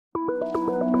சித்த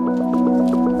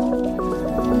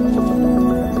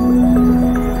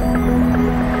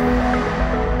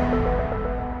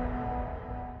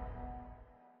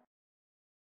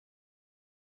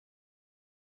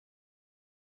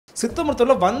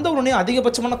மருத்துவத்தில் வந்த உடனே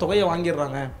அதிகபட்சமான தொகையை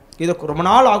வாங்கிடுறாங்க. இதை ரொம்ப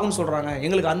நாள் ஆகும்னு சொல்கிறாங்க.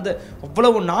 எங்களுக்கு அந்த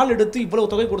அவ்வளவு நாள் எடுத்து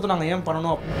இவ்வளவு தொகை கொடுத்து நாங்கள் ஏன்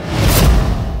பண்ணணும்?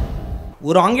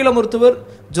 ஒரு ஆங்கில மருத்துவர்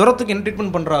ஜுரத்துக்கு என்ன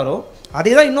ட்ரீட்மெண்ட் பண்ணுறாரோ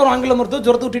அதே தான் இன்னொரு ஆங்கில மருத்துவர்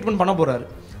ஜுரத்துக்கு ட்ரீட்மெண்ட் பண்ண போகிறாரு.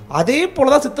 அதே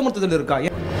போல தான் சித்த மருத்துவத்தில் இருக்கா.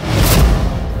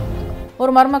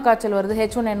 ஒரு மர்ம காய்ச்சல் வருது,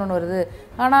 H1N1 வருது.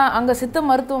 ஆனால் அங்கே சித்த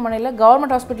மருத்துவமனையில்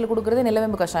கவர்மெண்ட் ஹாஸ்பிட்டல் கொடுக்குறது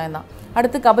நிலவேம்பு கஷாயம் தான்.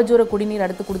 அடுத்து கபஜூர குடிநீர்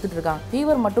அடுத்து கொடுத்துட்டு இருக்காங்க.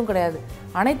 ஃபீவர் மட்டும் கிடையாது,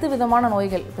 அனைத்து விதமான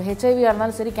நோய்கள், இப்போ HIV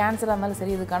இருந்தாலும் சரி, கேன்சராக இருந்தாலும்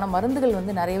சரி, இதுக்கான மருந்துகள்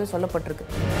வந்து நிறையவே சொல்லப்பட்டிருக்கு.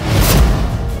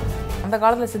 அந்த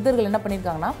காலத்தில் சித்தர்கள் என்ன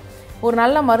பண்ணியிருக்காங்கன்னா, ஒரு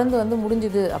நல்ல மருந்து வந்து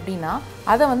முடிஞ்சுது அப்படின்னா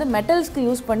அதை வந்து மெட்டல்ஸ்க்கு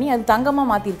யூஸ் பண்ணி அது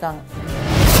தங்கமாக மாற்றிருக்காங்க.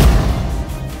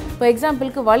 இப்போ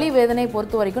எக்ஸாம்பிளுக்கு வலி வேதனை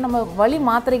பொறுத்த வரைக்கும் நம்ம வலி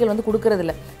மாத்திரைகள் வந்து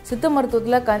கொடுக்கறதில்ல. சித்த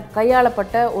மருத்துவத்தில்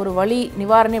கையாளப்பட்ட ஒரு வலி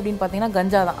நிவாரணி அப்படின்னு பார்த்தீங்கன்னா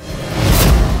கஞ்சா தான்.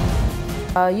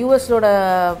 யூஎஸோட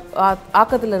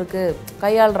ஆக்கத்தில் இருக்குது,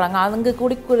 கையாளுறாங்க. அங்கே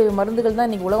குடிக்கூடிய மருந்துகள் தான்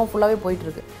இன்றைக்கி உலகம் ஃபுல்லாகவே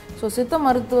போயிட்டுருக்கு. ஸோ சித்த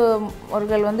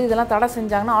மருத்துவர்கள் வந்து இதெல்லாம் தடை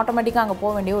செஞ்சாங்கன்னா ஆட்டோமேட்டிக்காக அங்கே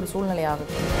போக வேண்டிய ஒரு சூழ்நிலை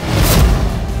ஆகுது.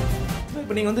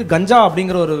 இப்போ நீங்கள் வந்து கஞ்சா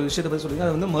அப்படிங்கிற ஒரு விஷயத்தை பற்றி சொல்கிறீங்க,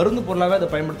 அது வந்து மருந்து பொருளாகவே அதை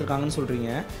பயன்படுத்திருக்காங்கன்னு சொல்கிறீங்க.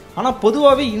 ஆனால்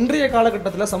பொதுவாகவே இன்றைய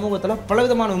காலகட்டத்தில் சமூகத்தில்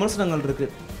பலவிதமான விமர்சனங்கள் இருக்குது.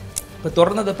 இப்போ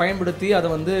தொடர்ந்து அதை பயன்படுத்தி அதை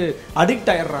வந்து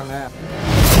அடிக்ட் ஆகிடுறாங்க.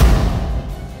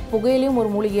 புகையிலையும்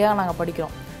ஒரு மூலிகையாக நாங்கள்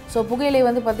படிக்கிறோம். ஸோ புகையிலை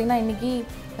வந்து பார்த்திங்கன்னா இன்றைக்கி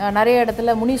நிறைய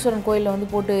இடத்துல முனீஸ்வரன் கோயிலில் வந்து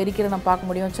போட்டு எரிக்கிறத நம்ம பார்க்க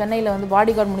முடியும். சென்னையில் வந்து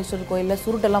பாடிகார்டு முனீஸ்வரர் கோயிலில்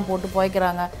சுருட்டெல்லாம் போட்டு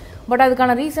புதைக்கிறாங்க. பட்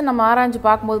அதுக்கான ரீசன் நம்ம ஆராய்ஞ்சு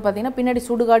பார்க்கும்போது பார்த்திங்கன்னா பின்னாடி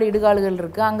சுடுகாடு இடுகாடுகள்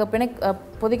இருக்குது. அங்கே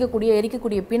புதைக்கக்கூடிய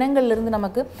எரிக்கக்கூடிய பிணங்கள்லேருந்து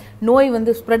நமக்கு நோய்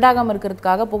வந்து ஸ்ப்ரெட் ஆகாமல்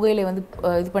இருக்கிறதுக்காக புகையிலை வந்து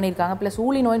இது பண்ணியிருக்காங்க. ப்ளஸ்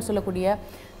ஊழி நோய்னு சொல்லக்கூடிய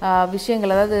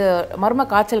விஷயங்கள், அதாவது மர்ம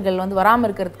காய்ச்சல்கள் வந்து வராமல்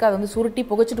இருக்கிறதுக்கு அதை வந்து சுருட்டி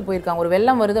புகைச்சிட்டு போயிருக்காங்க. ஒரு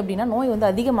வெள்ளம் வருது அப்படின்னா நோய் வந்து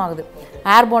அதிகமாகுது.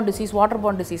 ஏர்பார்ன் டிசீஸ்,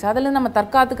 வாட்டர்பார்ன் டிசீஸ், அதிலேருந்து நம்ம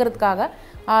தற்காத்துக்கிறதுக்காக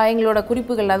எங்களோட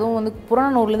குறிப்புகள் அதுவும் வந்து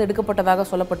புறநூறுலேருந்து எடுக்கப்பட்டதாக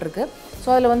சொல்லப்பட்டிருக்கு. ஸோ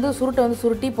அதில் வந்து சுருட்டை வந்து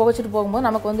சுருட்டி புகைச்சிட்டு போகும்போது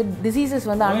நமக்கு வந்து டிசீசஸ்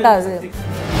வந்து அண்டாது.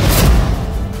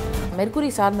 மெர்க்குரி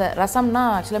சார்ந்த ரசம்னா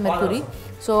ஆக்சுவலாக மெர்க்குரி.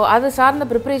 ஸோ அது சார்ந்த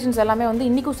ப்ரிப்பரேஷன்ஸ் எல்லாமே வந்து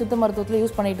இன்றைக்கும் சித்த மருத்துவத்தில்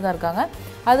யூஸ் பண்ணிட்டு தான் இருக்காங்க.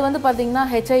 அது வந்து பார்த்திங்கன்னா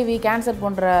HIV, கேன்சர்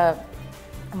போன்ற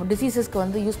டிசீசஸ்க்கு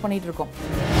வந்து யூஸ் பண்ணிகிட்டு இருக்கோம்.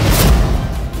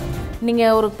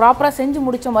 நீங்கள் ஒரு ப்ராப்பராக செஞ்சு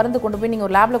முடித்த மருந்து கொண்டு போய் நீங்கள்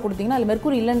ஒரு லேபில் கொடுத்தீங்கன்னா அதில்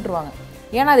மெர்க்குரி இல்லைன்ட்டுருவாங்க.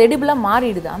 ஏன்னா அது எடிபிளாக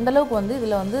மாறிடுது. அந்தளவுக்கு வந்து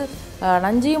இதில் வந்து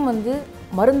நஞ்சையும் வந்து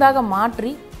மருந்தாக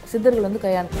மாற்றி சித்தர்கள் வந்து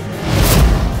கையாண்டு.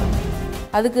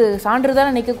 அதுக்கு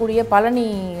சான்றிதழாக நிற்கக்கூடிய பழனி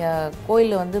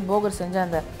கோயிலில் வந்து போகர் செஞ்ச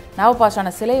அந்த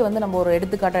நவபாஷான சிலையை வந்து நம்ம ஒரு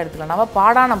எடுத்துக்காட்டாக எடுத்துக்கலாம்.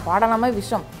 பாடானமே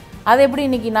விஷம். அது எப்படி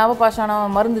இன்றைக்கி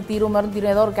நவபாஷானம் மருந்து தீரும்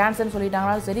ஏதோ ஒரு கேன்சர்னு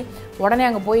சொல்லிட்டாங்கனாலும் சரி, உடனே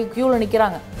அங்கே போய் க்யூவில்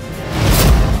நிற்கிறாங்க.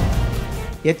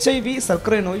 HIV,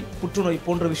 சர்க்கரை நோய், புற்றுநோய்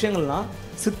போன்ற விஷயங்கள்லாம்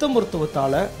சித்த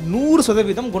மருத்துவத்தால்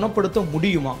 100% குணப்படுத்த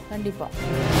முடியுமா? கண்டிப்பாக.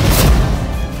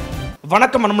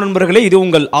 வணக்கம் அன்பு நண்பர்களே, இது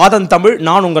உங்கள் ஆதன் தமிழ்.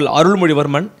 நான் உங்கள்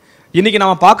அருள்மொழிவர்மன். இன்றைக்கி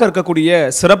நாம் பார்க்க இருக்கக்கூடிய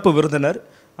சிறப்பு விருந்தினர்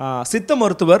சித்த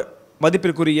மருத்துவர்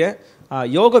மதிப்பிற்குரிய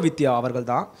யோக வித்யா அவர்கள்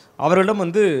தான். அவர்களிடம்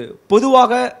வந்து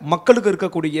பொதுவாக மக்களுக்கு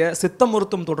இருக்கக்கூடிய சித்த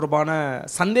மருத்துவம் தொடர்பான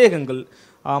சந்தேகங்கள்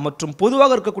மற்றும்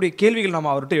பொதுவாக இருக்கக்கூடிய கேள்விகள்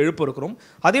நாம் அவர்கிட்ட எழுப்ப இருக்கிறோம்.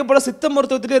 அதே போல் சித்த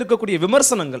மருத்துவத்திலே இருக்கக்கூடிய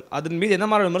விமர்சனங்கள், அதன் மீது என்ன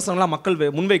மாதிரி விமர்சனங்களாக மக்கள்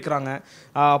முன்வைக்கிறாங்க,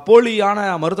 போலியான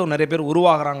மருத்துவம் நிறைய பேர்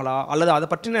உருவாகிறாங்களா, அல்லது அதை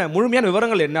பற்றின முழுமையான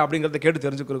விவரங்கள் என்ன அப்படிங்கிறத கேட்டு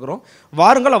தெரிஞ்சுக்கிறோம்.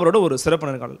 வாருங்கள் அவரோட ஒரு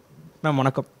சிறப்பு நேர்காணல். மேம்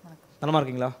வணக்கம், நலமா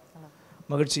இருக்கீங்களா?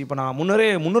 மகிழ்ச்சி. இப்போ நான்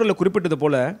முன்னுரையில் குறிப்பிட்டது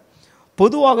போல்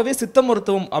பொதுவாகவே சித்த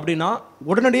மருத்துவம் அப்படின்னா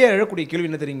உடனடியாக எழக்கூடிய கேள்வி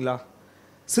என்ன தெரியுங்களா?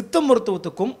 சித்த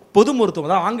மருத்துவத்துக்கும் பொது மருத்துவம்,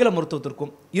 அதாவது ஆங்கில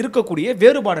மருத்துவத்திற்கும் இருக்கக்கூடிய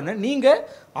வேறுபாடு என்ன? நீங்கள்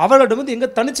அவர்களிடம் வந்து எங்கே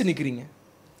தனிச்சு நிற்கிறீங்க?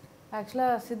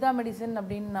 ஆக்சுவலாக சித்தா மெடிசன்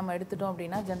அப்படின்னு நம்ம எடுத்துட்டோம்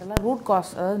அப்படின்னா ஜென்ரலாக ரூட்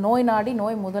காஸ், அதாவது நோய் நாடி,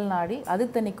 நோய் முதல் நாடி, அது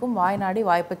தணிக்கும் வாய் நாடி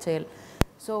வாய்ப்பச் செயல்.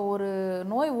 ஸோ ஒரு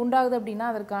நோய் உண்டாகுது அப்படின்னா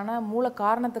அதற்கான மூல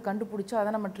காரணத்தை கண்டுபிடிச்சி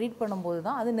அதை நம்ம ட்ரீட் பண்ணும்போது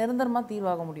தான் அது நிரந்தரமாக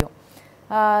தீர்வாக முடியும்.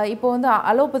 இப்போ வந்து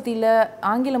அலோபதியில்,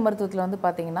 ஆங்கில மருத்துவத்தில் வந்து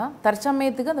பார்த்திங்கன்னா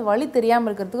தற்சமயத்துக்கு அந்த வலி தெரியாமல்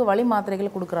இருக்கிறதுக்கு வலி மாத்திரைகளை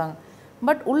கொடுக்குறாங்க.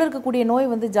 பட் உள்ளே இருக்கக்கூடிய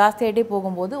நோய் வந்து ஜாஸ்தியாகிட்டே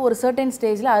போகும்போது ஒரு சர்டன்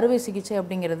ஸ்டேஜில் அறுவை சிகிச்சை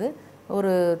அப்படிங்கிறது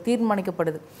ஒரு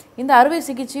தீர்மானிக்கப்படுது. இந்த அறுவை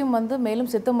சிகிச்சையும் வந்து மேலும்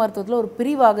சித்த மருத்துவத்தில் ஒரு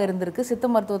பிரிவாக இருந்திருக்கு. சித்த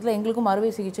மருத்துவத்தில் எங்களுக்கும்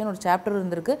அறுவை சிகிச்சைன்னு ஒரு சாப்டர்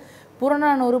இருந்திருக்கு.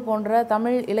 புறநானூறு போன்ற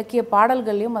தமிழ் இலக்கிய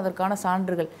பாடல்கள்லையும் அதற்கான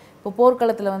சான்றுகள். இப்போ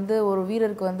போர்க்களத்தில் வந்து ஒரு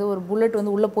வீரருக்கு வந்து ஒரு புல்லட்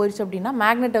வந்து உள்ளே போயிடுச்சு அப்படின்னா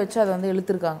மேக்னெட்டை வச்சு அதை வந்து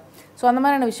இழுத்துருக்காங்க. ஸோ அந்த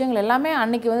மாதிரியான விஷயங்கள் எல்லாமே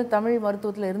அன்றைக்கி வந்து தமிழ்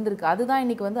மருத்துவத்தில் இருந்திருக்கு. அதுதான்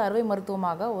இன்றைக்கி வந்து அறுவை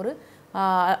மருத்துவமாக ஒரு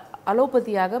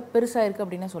அலோபதியாக பெருசாக இருக்குது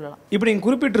அப்படின்னு சொல்லலாம். இப்போ நீங்கள்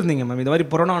குறிப்பிட்டிருந்தீங்க மேம், இந்த மாதிரி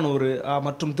புறநானூறு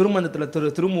மற்றும்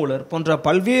திருமந்தத்தில் திருமூலர் போன்ற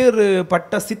பல்வேறு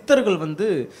பட்ட சித்தர்கள் வந்து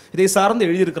இதை சார்ந்து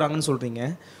எழுதியிருக்கிறாங்கன்னு சொல்கிறீங்க.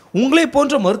 உங்களை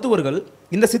போன்ற மருத்துவர்கள்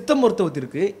இந்த சித்த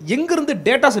மருத்துவத்திற்கு எங்கேருந்து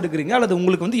டேட்டாஸ் எடுக்கிறீங்க, அல்லது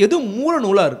உங்களுக்கு வந்து எது மூல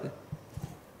நூலாக இருக்குது?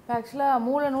 ஆக்சுவலாக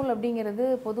மூலநூல் அப்படிங்கிறது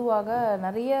பொதுவாக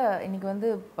நிறைய இன்றைக்கி வந்து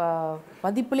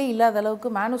பதிப்பிலே இல்லாத அளவுக்கு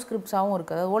மேனுஸ்கிரிப்ட்ஸாகவும்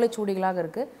இருக்குது, அது ஓலைச்சுவடிகளாக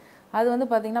இருக்குது. அது வந்து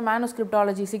பார்த்திங்கன்னா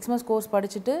மேனுஸ்கிரிப்டாலஜி 6 months கோர்ஸ்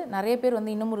படிச்சுட்டு நிறைய பேர்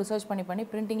வந்து இன்னமும் ரிசர்ச் பண்ணி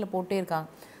பிரிண்டிங்கில் போட்டே இருக்காங்க.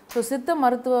 ஸோ சித்த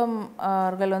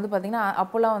மருத்துவர்கள் வந்து பார்த்திங்கன்னா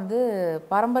அப்போல்லாம் வந்து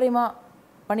பாரம்பரியமாக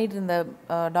பண்ணிகிட்டு இருந்த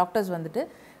டாக்டர்ஸ் வந்துட்டு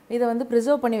இதை வந்து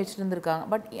ப்ரிசர்வ் பண்ணி வச்சுட்டு இருந்திருக்காங்க.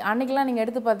 பட் அன்றைக்கெலாம் நீங்கள்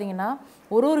எடுத்து பார்த்தீங்கன்னா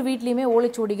ஒரு வீட்லேயுமே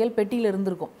ஓலைச்சுவடிகள் பெட்டியில்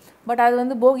இருந்திருக்கும். பட் அது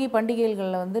வந்து போகி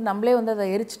பண்டிகைகளில் வந்து நம்மளே வந்து அதை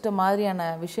எரிச்சிட்ட மாதிரியான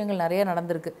விஷயங்கள் நிறைய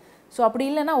நடந்திருக்கு. ஸோ அப்படி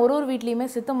இல்லைன்னா ஒரு வீட்லேயுமே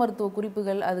சித்த மருத்துவ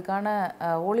குறிப்புகள் அதுக்கான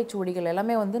ஓலைச்சுவடிகள்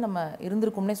எல்லாமே வந்து நம்ம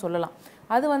இருந்திருக்கும்னே சொல்லலாம்.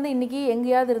 அது வந்து இன்றைக்கி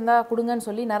எங்கேயாவது இருந்தால் கொடுங்கன்னு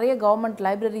சொல்லி நிறைய கவர்மெண்ட்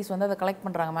லைப்ரரிஸ் வந்து அதை கலெக்ட்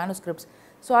பண்ணுறாங்க மேனுஸ்கிரிப்ட்ஸ்.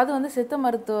 ஸோ அது வந்து சித்த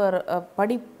மருத்துவர்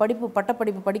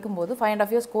பட்டப்படிப்பு படிக்கும்போது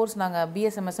 5.5 years கோர்ஸ் நாங்கள்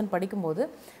பிஎஸ்எம்எஸ்ன்னு படிக்கும்போது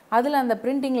அதில் அந்த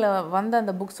பிரிண்டிங்கில் வந்த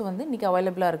அந்த புக்ஸ் வந்து இன்றைக்கி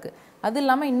அவைலபிளாக இருக்குது. அது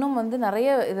இல்லாமல் இன்னும் வந்து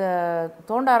நிறைய இதை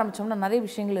தோண்ட ஆரம்பித்தோம்னா நிறைய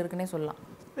விஷயங்கள் இருக்குன்னே சொல்லலாம்.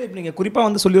 இப்போ நீங்கள் குறிப்பாக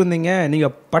வந்து சொல்லியிருந்தீங்க,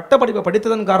 நீங்கள் பட்டப்படிப்பை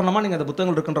படித்ததன் காரணமாக நீங்கள் அந்த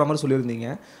புத்தகங்கள் இருக்குன்ற மாதிரி சொல்லியிருந்தீங்க.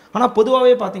 ஆனால்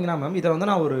பொதுவாகவே பார்த்தீங்கன்னா மேம், இதை வந்து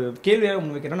நான் ஒரு கேள்வியாக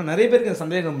முன்வைக்கிறேன். நிறைய பேருக்கு இந்த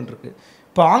சந்தேகம் இருக்குது.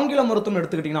 இப்போ ஆங்கில மருத்துவம்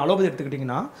எடுத்துக்கிட்டிங்கன்னா, அலோபதி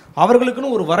எடுத்துக்கிட்டிங்கன்னா,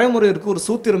 அவர்களுக்குன்னு ஒரு வரைமுறை இருக்குது, ஒரு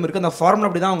சூத்திரம் இருக்குது, அந்த ஃபார்முலா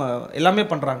அப்படி தான் அவங்க எல்லாமே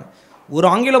பண்ணுறாங்க. ஒரு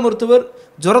ஆங்கில மருத்துவர்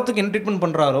ஜுரத்துக்கு என்ன ட்ரீட்மெண்ட்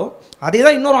பண்ணுறாரோ அதே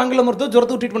தான் இன்னொரு ஆங்கில மருத்துவர்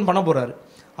ஜுரத்துக்கு ட்ரீட்மெண்ட் பண்ண போகிறாரு.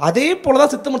 அதே போல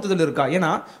தான் சித்த மருத்துவத்தில் இருக்கா. ஏன்னா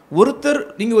ஒருத்தர்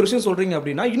நீங்கள் ஒரு விஷயம் சொல்கிறீங்க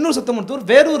அப்படின்னா இன்னொரு சித்த மருத்துவர்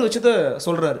வேற ஒரு விஷயத்த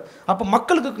சொல்கிறாரு. அப்போ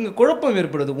மக்களுக்கு இங்கே குழப்பம்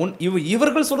ஏற்படுது.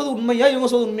 இவர்கள் சொல்கிறது உண்மையா இவங்க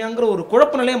சொல்கிறது உண்மையாங்கிற ஒரு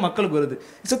குழப்ப நிலையை மக்களுக்கு வருது.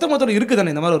 சித்த மருத்துவம் இருக்குது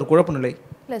தானே இந்த மாதிரி ஒரு குழப்ப நிலை?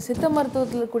 இல்லை, சித்த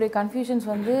மருத்துவத்தில் இருக்கக்கூடிய கன்ஃபியூஷன்ஸ்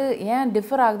வந்து ஏன்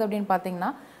டிஃபர் ஆகுது அப்படின்னு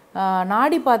பார்த்தீங்கன்னா,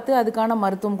 நாடி பார்த்து அதுக்கான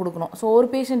மருத்துவம் கொடுக்கணும். ஸோ ஒரு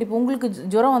பேஷண்ட் இப்போ உங்களுக்கு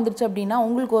ஜுரம் வந்துருச்சு அப்படின்னா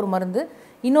உங்களுக்கு ஒரு மருந்து,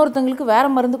 இன்னொருத்தங்களுக்கு வேறு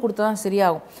மருந்து கொடுத்தா தான்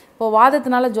சரியாகும். இப்போ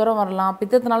வாதத்தினால ஜுரம் வரலாம்,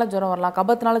 பித்தத்தினால ஜுரம் வரலாம்,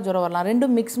 கபத்தினால ஜுரம் வரலாம்,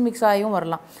 ரெண்டும் மிக்ஸ் ஆகியும்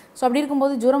வரலாம். ஸோ அப்படி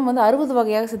இருக்கும்போது ஜுரம் வந்து 60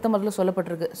 வகையாக சித்த மருத்துவத்தில்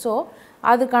சொல்லப்பட்டிருக்கு. ஸோ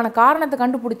அதுக்கான காரணத்தை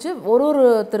கண்டுபிடிச்சி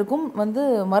ஒருத்தருக்கும் வந்து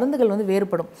மருந்துகள் வந்து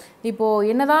வேறுபடும். இப்போது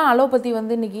என்னதான் அலோபதி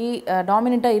வந்து இன்றைக்கி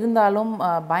டாமினண்ட்டாக இருந்தாலும்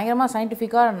பயங்கரமாக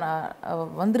சயின்டிஃபிக்காக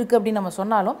வந்திருக்கு அப்படின்னு நம்ம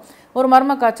சொன்னாலும், ஒரு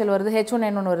மர்ம காய்ச்சல் வருது,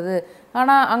 H1N1 வருது.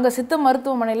 ஆனால் அங்கே சித்த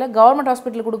மருத்துவமனையில் கவர்மெண்ட்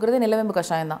ஹாஸ்பிட்டல் கொடுக்குறது நிலவேம்பு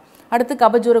கஷாயம் தான், அடுத்து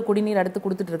கபஜூர குடிநீர் அடுத்து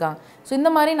கொடுத்துட்டு இருக்காங்க. ஸோ இந்த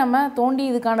மாதிரி நம்ம தோண்டி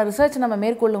இதுக்கான ரிசர்ச் நம்ம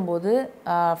மேற்கொள்ளும் போது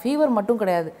ஃபீவர் மட்டும்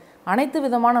கிடையாது, அனைத்து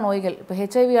விதமான நோய்கள், இப்போ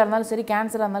ஹெச்ஐவியாக இருந்தாலும் சரி,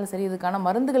 கேன்சராக இருந்தாலும் சரி, இதுக்கான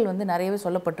மருந்துகள் வந்து நிறையவே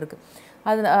சொல்லப்பட்டிருக்கு.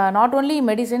 அது நாட் ஓன்லி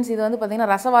மெடிசன்ஸ், இது வந்து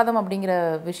பார்த்திங்கன்னா ரசவாதம் அப்படிங்கிற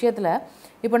விஷயத்தில்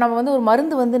இப்போ நம்ம வந்து ஒரு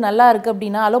மருந்து வந்து நல்லா இருக்குது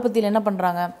அப்படின்னா அலோபதியில் என்ன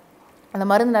பண்ணுறாங்க, அந்த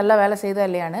மருந்து நல்லா வேலை செய்தா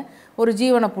இல்லையான்னு ஒரு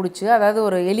ஜீவனை பிடிச்சி, அதாவது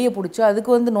ஒரு எலியை பிடிச்சி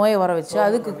அதுக்கு வந்து நோயை வர வச்சு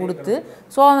அதுக்கு கொடுத்து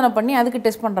சோதனை பண்ணி அதுக்கு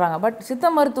டெஸ்ட் பண்ணுறாங்க. பட்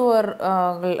சித்த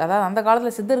மருத்துவர்கள், அதாவது அந்த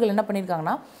காலத்தில் சித்தர்கள் என்ன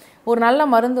பண்ணியிருக்காங்கன்னா, ஒரு நல்ல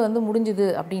மருந்து வந்து முடிஞ்சுது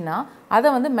அப்படின்னா அதை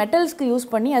வந்து மெட்டல்ஸ்க்கு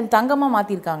யூஸ் பண்ணி அது தங்கமாக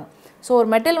மாற்றிருக்காங்க. ஸோ ஒரு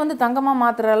மெட்டல் வந்து தங்கமாக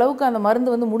மாற்றுற அளவுக்கு அந்த மருந்து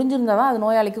வந்து முடிஞ்சிருந்தால் தான் அது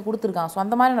நோயாளிக்கு கொடுத்துருக்காங்க. ஸோ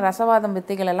அந்த மாதிரியான ரசவாதம்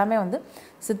வித்தைகள் எல்லாமே வந்து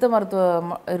சித்த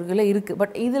மருத்துவர்களில் இருக்குது.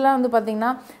 பட் இதெல்லாம் வந்து பார்த்திங்கன்னா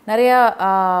நிறையா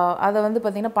அதை வந்து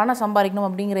பார்த்திங்கன்னா பணம் சம்பாதிக்கணும்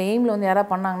அப்படிங்கிற எய்மில் வந்து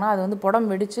யாராவது பண்ணாங்கன்னா அது வந்து புடம்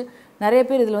வெடித்து நிறைய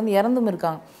பேர் இதில் வந்து இறந்தும்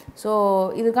இருக்காங்க. ஸோ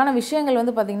இதுக்கான விஷயங்கள்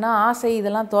வந்து பார்த்திங்கன்னா ஆசை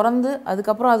இதெல்லாம் திறந்து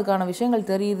அதுக்கப்புறம் அதுக்கான விஷயங்கள்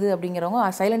தெரியுது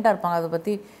அப்படிங்கிறவங்க சைலண்ட்டாக இருப்பாங்க, அதை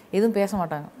பற்றி எதுவும் பேச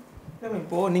மாட்டாங்க.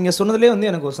 இப்போது நீங்கள் சொன்னதுலேயே வந்து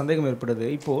எனக்கு ஒரு சந்தேகம் ஏற்படுது.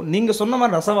 இப்போது நீங்கள் சொன்ன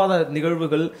மாதிரி ரசவாத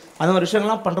நிகழ்வுகள் அந்த மாதிரி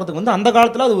விஷயங்கள்லாம் பண்ணுறதுக்கு வந்து அந்த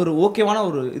காலத்தில் அது ஒரு ஓகேவான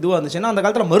ஒரு இதுவாக இருந்துச்சு. ஏன்னா அந்த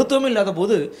காலத்தில் மருத்துவமே இல்லாத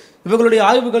போது இவர்களுடைய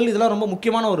ஆய்வுகள் இதெல்லாம் ரொம்ப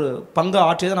முக்கியமான ஒரு பங்கு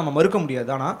ஆற்றியதை நம்ம மறுக்க முடியாது.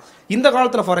 ஆனால் இந்த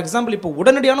காலத்தில் ஃபார் எக்ஸாம்பிள் இப்போ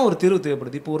உடனடியான ஒரு தீர்வு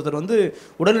தேவைப்படுது. இப்போ ஒருத்தர் வந்து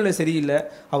உடல்நிலை சரியில்லை,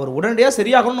 அவர் உடனடியாக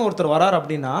சரியாகணும்னு ஒருத்தர் வரார்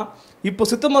அப்படின்னா, இப்போ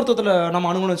சித்த மருத்துவத்தில் நம்ம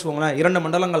அணுகுன்னு வச்சுக்கோங்களேன், 2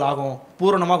 மண்டலங்கள் ஆகும்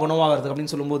பூரணமாக குணமாகிறதுக்கு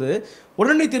அப்படின்னு சொல்லும்போது,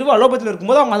 உடனடி தீர்வு அலோபதியில்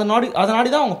இருக்கும்போது அவங்க அதை நாடி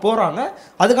தான் அவங்க போகிறாங்க,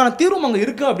 அதுக்கான தீர்வும் அங்கே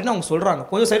இருக்குது அப்படின்னு அவங்க சொல்கிறாங்க,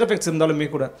 கொஞ்சம் சைட் எஃபெக்ட்ஸ் இருந்தாலுமே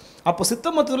கூட. அப்போ சித்த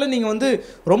மருத்துவத்தில் நீங்கள் வந்து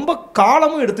ரொம்ப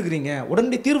காலமும் எடுத்துக்கிறீங்க,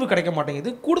 உடனடி தீர்வு கிடைக்க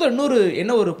மாட்டேங்குது. கூடுதல் இன்னொரு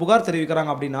என்ன ஒரு புகார்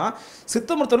தெரிவிக்கிறாங்க அப்படின்னா,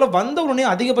 சித்த மருத்துவத்தில் வந்த உடனே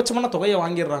அதிகபட்சமான தொகையை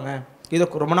வாங்கிடுறாங்க, இதை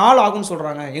ரொம்ப நாள் ஆகும்னு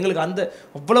சொல்கிறாங்க, எங்களுக்கு அந்த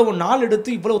அவ்வளவு நாள்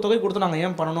எடுத்து இவ்வளவு தொகை கொடுத்து நாங்கள்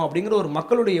ஏன் பண்ணணும் அப்படிங்கிற ஒரு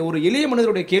மக்களுடைய ஒரு எளிய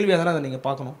மனிதருடைய கேள்வியாக தானே அதை நீங்கள்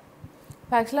பார்க்கணும்.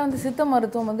 ஆக்சுவலாக வந்து சித்த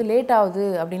மருத்துவம் வந்து லேட் ஆகுது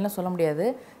அப்படின்லாம் சொல்ல முடியாது.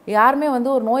 யாருமே வந்து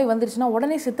ஒரு நோய் வந்துருச்சுன்னா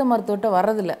உடனே சித்த மருத்துவத்தை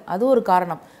வர்றதில்லை, அது ஒரு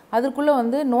காரணம். அதுக்குள்ளே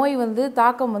வந்து நோய் வந்து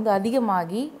தாக்கம் வந்து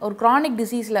அதிகமாகி ஒரு க்ரானிக்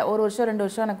டிசீஸில் 1 வருஷம் 2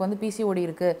 வருஷம் எனக்கு வந்து பிசிஓடி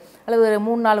இருக்குது, அல்லது ஒரு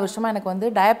 3-4 வருஷமாக எனக்கு வந்து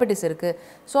டயபெட்டிஸ் இருக்குது.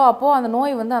 ஸோ அப்போது அந்த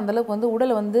நோய் வந்து அந்தளவுக்கு வந்து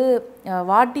உடலை வந்து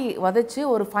வாட்டி வதைச்சி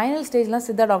ஒரு ஃபைனல் ஸ்டேஜ்லாம்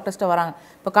சித்தா டாக்டர்ஸ்ட்ட வராங்க.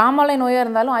 இப்போ காமாலை நோயாக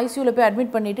இருந்தாலும் ஐசியூவில் போய்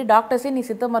அட்மிட் பண்ணிவிட்டு டாக்டர்ஸே நீ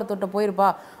சித்த மருத்துவத்தை போயிருப்பா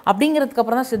அப்படிங்கிறதுக்கு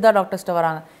அப்புறம் தான் சித்தா டாக்டர்ஸ்ட்ட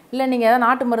வராங்க. இல்லை நீங்கள் ஏதாவது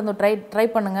நாட்டு மருந்து ட்ரை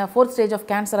பண்ணுங்கள், 4th ஸ்டேஜ் ஆஃப்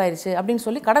கேன்சர் ஆயிடுச்சு அப்படின்னு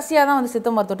சொல்லி கடைசியாக தான் வந்து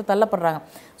சித்த மருத்துவத்தை தள்ளப்படுறாங்க.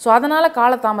 ஸோ அதனால்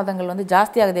காலதாமதங்கள் வந்து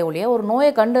ஜாஸ்தியாகதே ஒழிய ஒரு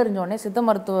நோயை கண்டறிஞ்சோடனே சித்த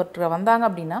மருத்துவர்கிட்ட வந்தாங்க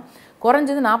அப்படின்னா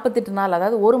குறைஞ்சது 48 நாள்,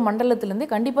 அதாவது ஒரு மண்டலத்திலேருந்தே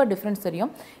கண்டிப்பாக டிஃப்ரென்ஸ்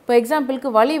தெரியும். இப்போ எக்ஸாம்பிளுக்கு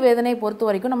வலி வேதனை பொறுத்த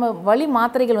வரைக்கும் நம்ம வலி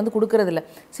மாத்திரைகள் வந்து கொடுக்கறதில்ல.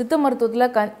 சித்த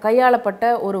மருத்துவத்தில்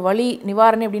கையாளப்பட்ட ஒரு வலி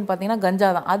நிவாரணி அப்படின்னு பார்த்தீங்கன்னா கஞ்சா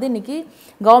தான். அது இன்றைக்கி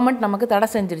கவர்மெண்ட் நமக்கு தடை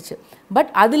செஞ்சிருச்சு.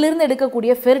 பட் அதிலிருந்து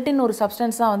எடுக்கக்கூடிய ஃபெரிட்டின் ஒரு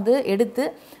சப்ஸ்டன்ஸ் தான் வந்து எடுத்து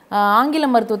ஆங்கில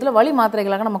மருத்துவத்தில் வலி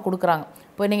மாத்திரைகளாக நம்ம கொடுக்குறாங்க.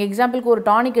 இப்போ நீங்கள் எக்ஸாம்பிளுக்கு ஒரு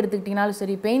டானிக் எடுத்துக்கிட்டிங்கனாலும்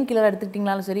சரி, பெயின் கில்லர்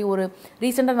எடுத்துக்கிட்டிங்கனாலும் சரி, ஒரு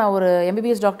ரீசெண்டாக நான் ஒரு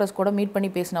எம்பிபிஎஸ் டாக்டர்ஸ் கூட மீட் பண்ணி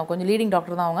பேசினேன், கொஞ்சம் லீடிங்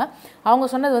டாக்டர் தான் அவங்க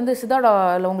சொன்னது வந்து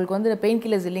சித்தாவில் உங்களுக்கு வந்து பெயின்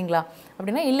கில்லர்ஸ் இல்லைங்களா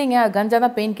அப்படின்னா, இல்லைங்க கஞ்சா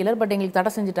தான் பெயின் கில்லர், பட் எங்களுக்கு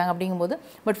தடை செஞ்சுட்டாங்க அப்படிங்கும்போது,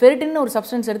 பட் ஃபெரிட்டின் ஒரு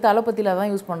சப்ஸ்டன்ஸ் எடுத்து அலோபதியில்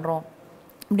தான் யூஸ் பண்ணுறோம்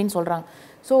அப்படின்னு சொல்கிறாங்க.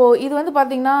 ஸோ இது வந்து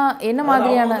பார்த்திங்கன்னா என்ன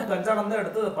மாதிரியான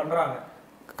எடுத்து பண்ணுறாங்க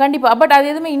கண்டிப்பாக. பட் அது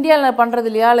எதுவுமே இந்தியாவில் பண்ணுறது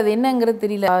இல்லையா, அல்லது என்னங்கிறது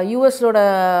தெரியல. யூஎஸோட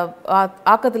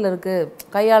ஆக்கத்தில் இருக்குது,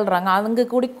 கையாளுறாங்க. அங்கே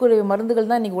குடிக்கூடிய மருந்துகள்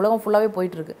தான் இன்றைக்கி உலகம் ஃபுல்லாகவே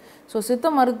போயிட்டுருக்கு. ஸோ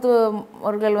சித்த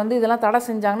மருத்துவர்கள் வந்து இதெல்லாம் தடை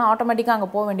செஞ்சாங்கன்னா ஆட்டோமேட்டிக்காக அங்கே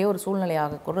போக வேண்டிய ஒரு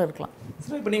சூழ்நிலையாக கூட இருக்கலாம்.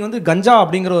 சார், இப்போ நீங்கள் வந்து கஞ்சா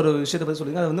அப்படிங்கிற ஒரு விஷயத்தை பற்றி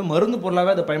சொல்லுங்கள், அது வந்து மருந்து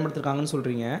பொருளாகவே அதை பயன்படுத்திருக்காங்கன்னு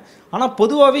சொல்கிறீங்க. ஆனால்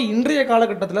பொதுவாகவே இன்றைய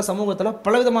காலகட்டத்தில் சமூகத்தில்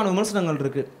பலவிதமான விமர்சனங்கள்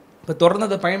இருக்குது. இப்போ தொடர்ந்து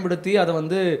அதை பயன்படுத்தி அதை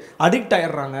வந்து அடிக்ட்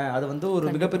ஆயிடுறாங்க, அது வந்து ஒரு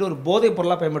மிகப்பெரிய ஒரு போதைப்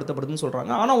பொருளாக பயன்படுத்தப்படுதுன்னு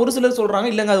சொல்கிறாங்க. ஆனால் ஒரு சிலர் சொல்கிறாங்க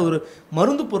இல்லைங்க அது ஒரு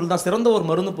மருந்து பொருள் தான், சிறந்த ஒரு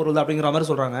மருந்து பொருள் தான் அப்படிங்கிற மாதிரி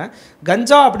சொல்கிறாங்க.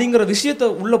 கஞ்சா அப்படிங்கிற விஷயத்தை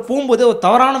உள்ளே போகும்போது ஒரு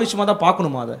தவறான விஷயமாக தான்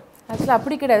பார்க்கணுமா அதை? ஆக்சுவலாக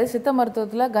அப்படி கிடையாது. சித்த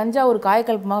மருத்துவத்தில் கஞ்சா ஒரு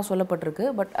காயக்கல்பமாக சொல்லப்பட்டிருக்கு.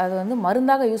 பட் அது வந்து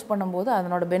மருந்தாக யூஸ் பண்ணும்போது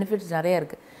அதனோட பெனிஃபிட்ஸ் நிறையா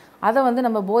இருக்குது. அதை வந்து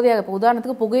நம்ம போதையாக, இப்போ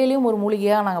உதாரணத்துக்கு புகையிலையும் ஒரு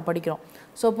மூலிகையாக நாங்கள் படிக்கிறோம்.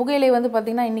 ஸோ புகையிலை வந்து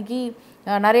பார்த்திங்கன்னா இன்றைக்கி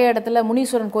நிறைய இடத்துல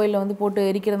முனீஸ்வரன் கோயிலில் வந்து போட்டு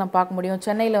எரிக்கிறத நம்ம பார்க்க முடியும்.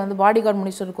 சென்னையில் வந்து பாடிகார்டு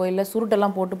முனீஸ்வரர் கோயிலில்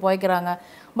சுருட்டெல்லாம் போட்டு புதைக்கிறாங்க.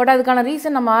 பட் அதுக்கான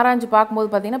ரீசன் நம்ம ஆராய்ஞ்சு பார்க்கும்போது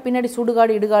பார்த்திங்கன்னா பின்னாடி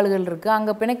சுடுகாடு இடுகாடுகள் இருக்குது.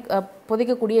 அங்கே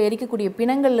புதைக்கக்கூடிய எரிக்கக்கூடிய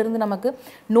பிணங்கள்லேருந்து நமக்கு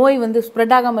நோய் வந்து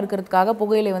ஸ்ப்ரெட் ஆகாமல் இருக்கிறதுக்காக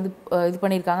புகையிலை வந்து இது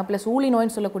பண்ணியிருக்காங்க. ப்ளஸ் ஊழி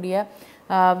நோய்னு சொல்லக்கூடிய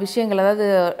விஷயங்கள், அதாவது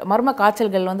மர்ம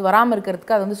காய்ச்சல்கள் வந்து வராமல்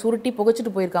இருக்கிறதுக்கு அதை வந்து சுருட்டி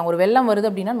புகைச்சிட்டு போயிருக்காங்க. ஒரு வெள்ளம் வருது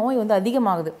அப்படின்னா நோய் வந்து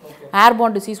அதிகமாகுது,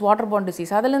 ஏர்பார்ன் டிசீஸ், வாட்டர்பார்ன்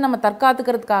டிசீஸ். அதில் நம்ம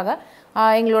தற்காத்துக்கிறதுக்காக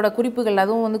எங்களோட குறிப்புகள்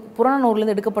அதுவும் வந்து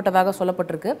புறநூர்லேருந்து எடுக்கப்பட்டதாக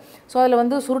சொல்லப்பட்டிருக்கு. ஸோ அதில்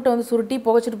வந்து சுருட்டை வந்து சுருட்டி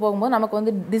புகைச்சிட்டு போகும்போது நமக்கு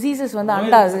வந்து டிசீசஸ் வந்து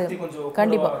அண்டாது.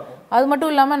 கண்டிப்பாக. அது மட்டும்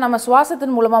இல்லாமல் நம்ம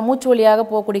சுவாசத்தின் மூலமாக மூச்சு வழியாக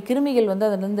போகக்கூடிய கிருமிகள் வந்து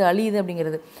அதுலேருந்து அழியுது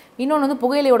அப்படிங்கிறது. இன்னொன்று வந்து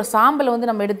புகையிலையோட சாம்பலை வந்து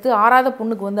நம்ம எடுத்து ஆறாத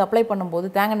புண்ணுக்கு வந்து அப்ளை பண்ணும்போது,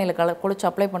 தேங்காய் எண்ணெயில் குளிச்சு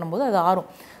அப்ளை பண்ணும்போது அது ஆறும்.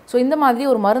 ஸோ இந்த மாதிரி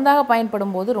ஒரு மருந்தாக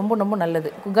பயன்படும் போது ரொம்ப ரொம்ப நல்லது.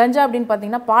 கஞ்சா அப்படின்னு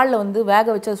பார்த்தீங்கன்னா பாலில் வந்து வேக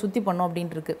வச்சு அதை சுற்றி பண்ணோம்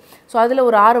அப்படின்ட்டு இருக்குது. ஸோ அதில்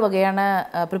ஒரு 6 வகையான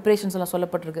ப்ரிப்ரேஷன்ஸ் எல்லாம்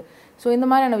சொல்லப்பட்டிருக்கு. ஸோ இந்த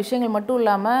மாதிரியான விஷயங்கள் மட்டும்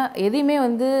இல்லாமல் எதையுமே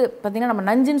வந்து பார்த்திங்கன்னா நம்ம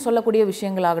நஞ்சுன்னு சொல்லக்கூடிய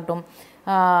விஷயங்கள் ஆகட்டும்,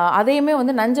 அதையுமே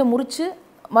வந்து நஞ்சை முறித்து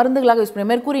மருந்துகளாக யூஸ்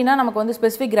பண்ணுவோம். மெர்க்குரினா நமக்கு வந்து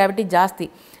ஸ்பெசிஃபிக் கிராவிட்டி ஜாஸ்தி,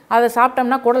 அதை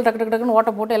சாப்பிட்டோம்னா குடல் டக்கு டக்கு டக்குன்னு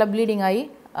ஓட்ட போட்டு எல்லாம் ப்ளீடிங் ஆகி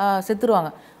செத்துருவாங்க.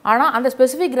 ஆனால் அந்த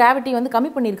ஸ்பெசிஃபிக் கிராவிட்டி வந்து கம்மி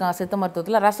பண்ணியிருக்காங்க சித்த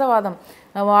மருத்துவத்தில். ரசவாதம்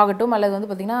ஆகட்டும் அல்லது வந்து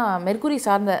பார்த்திங்கன்னா மெர்க்குரி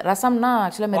சார்ந்த ரசம்னா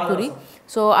ஆக்சுவலாக மெர்க்குரி,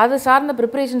 ஸோ அது சார்ந்த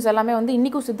ப்ரிப்ரேஷன்ஸ் எல்லாமே வந்து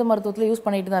இன்றைக்கும் சித்த மருத்துவத்தில் யூஸ்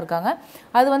பண்ணிட்டு தான் இருக்காங்க.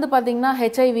 அது வந்து பார்த்திங்கன்னா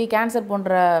ஹெச்ஐவி, கேன்சர்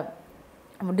போன்ற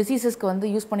டிசீசஸ்க்கு வந்து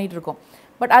யூஸ் பண்ணிகிட்டு இருக்கோம்.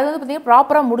 பட் அது வந்து பார்த்திங்கன்னா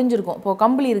ப்ராப்பராக முடிஞ்சிருக்கும். இப்போது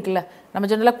கம்பளி இருக்குல்ல, நம்ம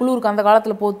ஜென்ரலாக குளிருக்கு அந்த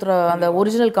காலத்தில் போத்துற அந்த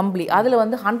ஒரிஜினல் கம்பளி, அதில்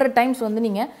வந்து 100 டைம்ஸ் வந்து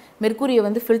நீங்கள் மெர்க்குரியை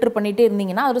வந்து ஃபில்டர் பண்ணிகிட்டே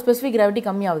இருந்தீங்கன்னா அதோட ஸ்பெசிஃபிக் கிராவிட்டி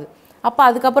கம்மியாகுது. அப்போ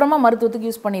அதுக்கப்புறமா மருத்துவத்துக்கு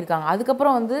யூஸ் பண்ணியிருக்காங்க.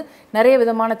 அதுக்கப்புறம் வந்து நிறைய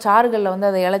விதமான சாறுகளில் வந்து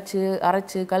அதை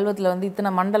அரைச்சி கல்வத்தில் வந்து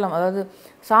இத்தனை மண்டலம், அதாவது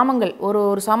சாமங்கள், ஒரு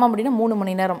சாமம் அப்படின்னா 3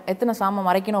 மணி நேரம் எத்தனை சாமம்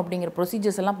அரைக்கணும் அப்படிங்கிற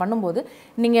ப்ரொசீஜர்ஸ் எல்லாம் பண்ணும்போது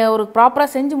நீங்கள் ஒரு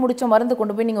ப்ராப்பராக செஞ்சு முடித்த மருந்து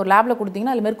கொண்டு போய் நீங்கள் ஒரு லேபில்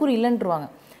கொடுத்தீங்கன்னா அதில் மெர்க்குரி இல்லைன்றுவாங்க.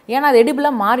 ஏன்னா அது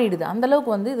எடிபிளாக மாறிடுது. அந்தளவுக்கு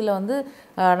வந்து இதில் வந்து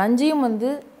நஞ்சையும் வந்து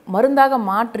மருந்தாக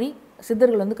மாற்றி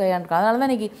சித்தர்கள் வந்து கையாண்டிருக்காங்க. அதனால தான்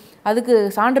இன்றைக்கி அதுக்கு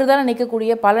சான்றிதழாக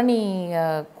நிற்கக்கூடிய பழனி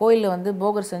கோயிலில் வந்து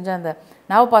போகர் செஞ்ச அந்த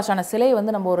நவபாஷான சிலையை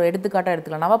வந்து நம்ம ஒரு எடுத்துக்காட்டாக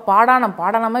எடுத்துக்கலாம்.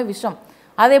 பாடானமே விஷம்,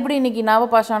 அது எப்படி இன்றைக்கி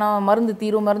நவபாஷானம் மருந்து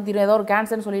தீரும் ஏதோ ஒரு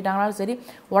கேன்சர்னு சொல்லிட்டாங்கனாலும் சரி,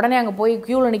 உடனே அங்கே போய்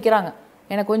க்யூவில் நிற்கிறாங்க.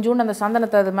 எனக்கு கொஞ்சோண்டு அந்த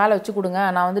சந்தனத்தை அது மேலே வச்சு கொடுங்க,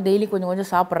 நான் வந்து டெய்லி கொஞ்சம்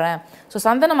சாப்பிட்றேன். ஸோ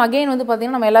சந்தனம் அகெயின் வந்து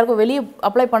பார்த்திங்கன்னா நம்ம எல்லாருக்கும் வெளியே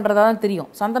அப்ளை பண்ணுறதா தான் தெரியும்.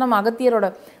 சந்தனம் அகத்தியரோட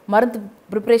மருந்து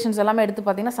ப்ரிப்ரேஷன்ஸ் எல்லாமே எடுத்து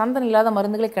பார்த்திங்கன்னா சந்தனம் இல்லாத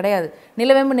மருந்துகளே கிடையாது.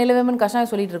 நிலவேம்புன்னு கஷாயம்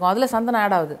சொல்லிட்டு இருக்கோம், அதில் சந்தனம்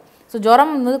ஆட் ஆகுது. ஸோ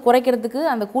ஜுரம் வந்து குறைக்கிறதுக்கு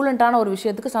அந்த கூலண்ட்டான ஒரு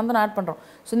விஷயத்துக்கு சந்தனம் ஆட் பண்ணுறோம்.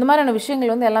 ஸோ இந்த மாதிரியான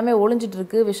விஷயங்கள் வந்து எல்லாமே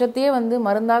ஒழிஞ்சிட்ருக்கு. விஷத்தையே வந்து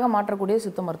மருந்தாக மாற்றக்கூடிய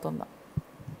சித்த மருத்துவம் தான்.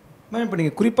 மேம், இப்போ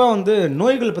நீங்கள் குறிப்பாக வந்து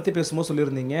நோய்களை பற்றி பேசும்போது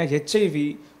சொல்லியிருந்தீங்க, ஹெச்ஐவி,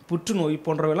 புற்றுநோய்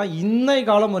போன்றவையெல்லாம் இன்னை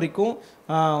காலம் வரைக்கும்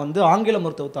வந்து ஆங்கில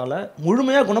மருத்துவத்தால்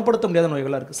முழுமையாக குணப்படுத்த முடியாத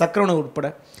நோய்களாக இருக்குது, சர்க்கரை நோய் உட்பட.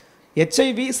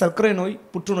 ஹெச்ஐவி, சர்க்கரை நோய்,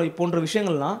 புற்றுநோய் போன்ற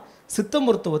விஷயங்கள்லாம் சித்த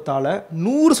மருத்துவத்தால்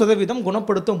 100%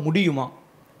 குணப்படுத்த முடியுமா?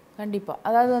 கண்டிப்பாக.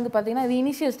 அதாவது வந்து பார்த்திங்கன்னா இது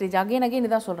இனிஷியல் ஸ்டேஜ். அகைன்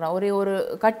இதான் சொல்கிறேன். ஒரு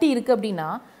கட்டி இருக்குது அப்படின்னா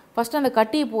ஃபஸ்ட்டு அந்த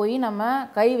கட்டியை போய் நம்ம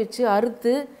கை வச்சு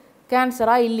அறுத்து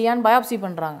கேன்சரா இல்லையான்னு பயாப்சி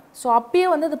பண்ணுறாங்க. ஸோ அப்பயே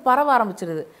வந்து அது பரவ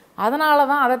ஆரம்பிச்சிருது. அதனால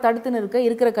தான் அதை தடுத்துன்னு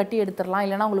இருக்கிற கட்டி எடுத்துடலாம்,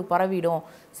 இல்லைனா உங்களுக்கு பரவிடும்.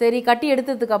 சரி, கட்டி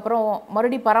எடுத்ததுக்கப்புறம்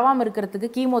மறுபடியும் பரவாமல் இருக்கிறதுக்கு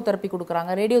கீமோதெரப்பி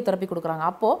கொடுக்குறாங்க, ரேடியோ தெரப்பி கொடுக்குறாங்க.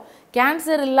 அப்போது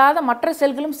கேன்சர் இல்லாத மற்ற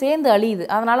செல்களும் சேர்ந்து அழியுது.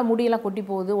 அதனால் முடியெல்லாம் கொட்டி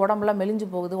போகுது, உடம்புலாம் மெலிஞ்சு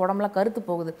போகுது, உடம்புலாம் கருத்து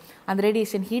போகுது, அந்த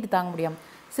ரேடியேஷன் ஹீட் தாங்க முடியாமல்.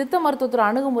 சித்த மருத்துவத்தோட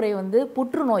அணுகுமுறை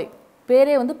புற்றுநோய்,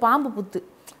 பேரே பாம்பு புத்து.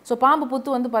 ஸோ பாம்பு புத்து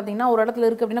பார்த்திங்கன்னா ஒரு இடத்துல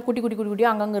இருக்குது அப்படின்னா குட்டி குட்டி குட்டி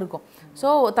குட்டியாக அங்கங்கே இருக்கும். ஸோ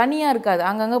தனியாக இருக்காது,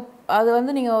 அங்கங்கே.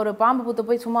 அது நீங்கள் ஒரு பாம்பு புத்தை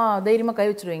போய் சும்மா தைரியமாக கை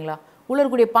வச்சுருவீங்களா? உள்ள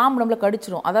இருக்கக்கூடிய பாம்பு நம்மளை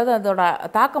கடிச்சிடும். அதாவது அதோட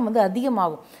தாக்கம்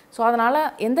அதிகமாகும். ஸோ அதனால்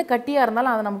எந்த கட்டியாக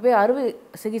இருந்தாலும் அதை நம்ம போய் அறுவை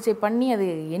சிகிச்சை பண்ணி அது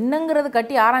என்னங்கிறது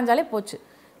கட்டி ஆராய்ஞ்சாலே போச்சு,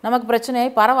 நமக்கு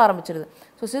பிரச்சனையாகி பரவ ஆரம்பிச்சிடுது.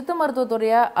 ஸோ சித்த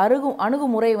மருத்துவத்துடைய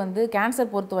அணுகுமுறை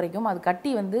கேன்சர் பொறுத்த வரைக்கும் அது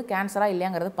கட்டி கேன்சராக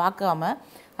இல்லையாங்கிறத பார்க்காம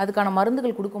அதுக்கான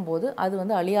மருந்துகள் கொடுக்கும்போது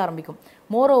அது அழிய ஆரம்பிக்கும்.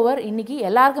 மோரோவர் இன்றைக்கி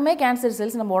எல்லாருக்குமே கேன்சர்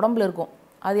செல்ஸ் நம்ம உடம்புல இருக்கும்,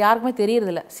 அது யாருக்குமே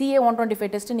தெரியறதில்ல. CA-125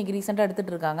 டெஸ்ட் இன்றைக்கி ரீசெண்டாக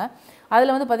எடுத்துகிட்டு இருக்காங்க.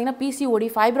 அதில் பார்த்திங்கன்னா PCOD,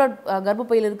 ஃபைப்ராய்ட்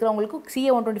கர்ப்பப்பையில் இருக்கிறவங்களுக்கும்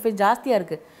CA-125 ஜாஸ்தியாக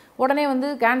இருக்குது. உடனே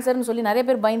கேன்சர்னு சொல்லி நிறைய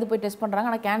பேர் பயந்து போய் டெஸ்ட் பண்ணுறாங்க.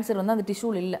 ஆனால் கேன்சர் அந்த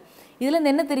டிஷ்யூவில் இல்லை.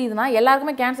 இதுலேருந்து என்ன தெரியுதுன்னா,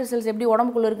 எல்லாருக்குமே கேன்சர் செல்ஸ் எப்படி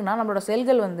உடம்புக்குள்ளே இருக்குன்னா, நம்மளோட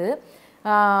செல்கள்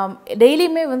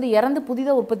டெய்லியுமே இறந்து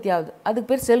புதிதாக உற்பத்தி ஆகுது. அதுக்கு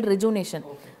பேர் செல் ரெஜுனேஷன்.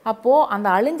 அப்போது அந்த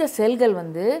அழிஞ்ச செல்கள்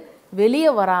வெளியே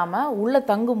வராமல் உள்ளே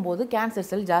தங்கும்போது கேன்சர்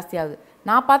செல் ஜாஸ்தி ஆகுது.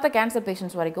 நான் பார்த்த கேன்சர்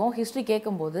பேஷண்ட்ஸ் வரைக்கும் ஹிஸ்ட்ரி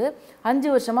கேட்கும்போது 5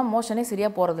 வருஷமாக மோஷனே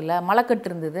சரியாக போகிறதில்ல, மலைக்கட்டு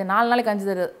இருந்தது, 4 நாளைக்கு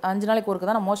 5 நாளைக்கு ஒருக்கு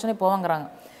தான் நான் மோஷனே போவாங்கிறாங்க.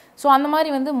 ஸோ அந்த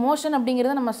மாதிரி மோஷன்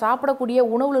அப்படிங்கிறது நம்ம சாப்பிடக்கூடிய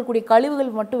உணவில் இருக்கக்கூடிய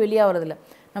கழிவுகள் மட்டும் வெளியே வரதில்லை,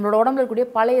 நம்மளோட உடம்புல இருக்கக்கூடிய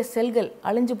பழைய செல்கள்,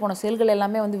 அழிஞ்சு போன செல்கள்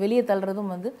எல்லாமே வெளியே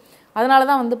தள்ளுறதும் அதனால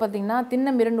தான் பார்த்திங்கன்னா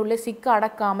திண்ணம் 2 உள்ளே சிக்க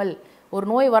அடக்காமல் ஒரு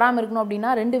நோய் வராமல் இருக்கணும் அப்படின்னா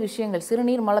 2 விஷயங்கள்,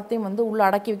 சிறுநீர் மலத்தையும் உள்ளே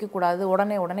அடக்கி வைக்கக்கூடாது,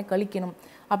 உடனே கழிக்கணும்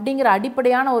அப்படிங்கிற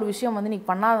அடிப்படையான ஒரு விஷயம் இன்றைக்கி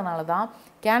பண்ணாதனால தான்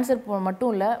கேன்சர்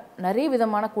மட்டும் இல்லை, நிறைய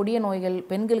விதமான கொடிய நோய்கள்,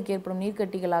 பெண்களுக்கு ஏற்படும்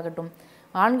நீர்க்கட்டிகள் ஆகட்டும்,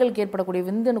 ஆண்களுக்கு ஏற்படக்கூடிய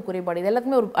விந்தணு குறைபாடு, இது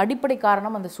எல்லாத்துக்குமே ஒரு அடிப்படை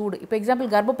காரணம் அந்த சூடு. இப்போ எக்ஸாம்பிள்,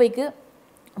 கர்ப்பப்பைக்கு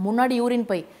முன்னாடி யூரின்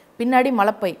பை, பின்னாடி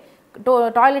மலப்பை.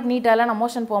 டாய்லெட் நீட்டாக நான்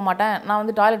மோஷன் போக மாட்டேன்,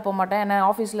 நான் டாய்லெட் போக மாட்டேன், என்ன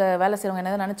ஆஃபீஸில் வேலை செய்கிறவங்க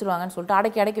என்ன நினச்சிருவாங்கன்னு சொல்லிட்டு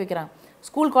அடக்கி வைக்கிறாங்க.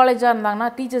 ஸ்கூல் காலேஜாக இருந்தாங்கன்னா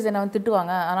டீச்சர்ஸ் என்ன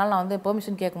திட்டுவாங்க, அதனால் நான்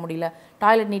பெர்மிஷன் கேட்க முடியல,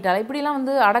 டாய்லெட் நீட்டாக இப்படிலாம்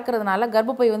அடக்கிறதுனால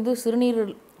கர்ப்பப்பை சிறுநீர்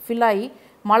ஃபில் ஆகி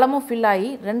மலமும் ஃபில் ஆகி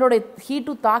ரெண்டோட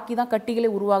ஹீட்டும் தாக்கி தான் கட்டிகளே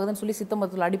உருவாகுதுன்னு சொல்லி சித்த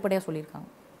மருத்துவத்தில் அடிப்படையாக சொல்லியிருக்காங்க.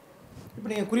 இப்போ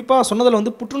நீங்கள் குறிப்பாக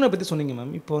சொன்னதில் புற்றுநோய் பற்றி சொன்னீங்க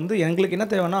மேம். இப்போ எங்களுக்கு என்ன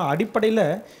தேவைன்னா, அடிப்படையில்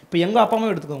இப்போ எங்கள் அப்பா அம்மா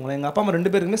எடுத்துக்கோங்களேன், எங்கள் அப்பா அம்மா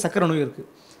 2 பேருக்குமே சக்கரை நோய் இருக்குது,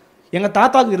 எங்கள்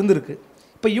தாத்தாவுக்கு இருந்திருக்கு.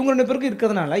 இப்போ இவங்க 2 பேருக்கு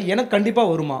இருக்கிறதுனால எனக்கு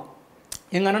கண்டிப்பாக வருமா,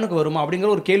 எங்கள் அண்ணனுக்கு வருமா அப்படிங்கிற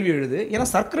ஒரு கேள்வி எழுது. ஏன்னா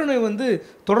சர்க்கரை நோய்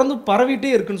தொடர்ந்து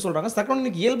பரவிட்டே இருக்குன்னு சொல்கிறாங்க. சர்க்கரை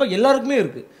நோய் இயல்பாக எல்லாருக்குமே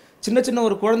இருக்குது. சின்ன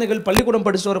ஒரு குழந்தைகள், பள்ளிக்கூடம்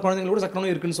படிச்சுட்டு வர குழந்தைகள் கூட சர்க்கரை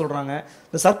நோய் இருக்குன்னு சொல்கிறாங்க.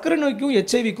 இந்த சர்க்கரை நோய்க்கும்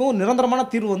HIVக்கும் நிரந்தரமான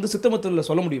தீர்வு சித்த மருத்துவத்தில்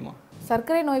சொல்ல முடியுமா?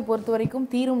 சர்க்கரை நோய் பொறுத்த வரைக்கும்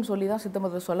தீரும்னு சொல்லி தான் சித்த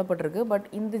மருத்துவம் சொல்லப்பட்டிருக்கு. பட்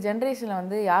இந்த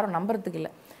ஜென்ரேஷனில் யாரும் நம்புறதுக்கு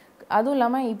இல்லை. அதுவும்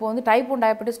இல்லாமல் இப்போ டைப் 1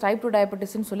 டயபெட்டிஸ், டைப் 2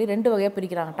 டயபெட்டிஸ்ன்னு சொல்லி 2 வகையாக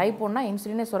பிரிக்கிறாங்க. டைப் 1னா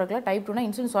இன்சுலினே சுரக்கல, டைப் 2னா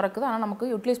இன்சுலின் சுரக்குது, ஆனால்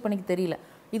நமக்கு யூட்டிலைஸ் பண்ணிக்க தெரியல,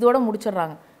 இதோட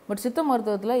முடிச்சிடுறாங்க. பட் சித்த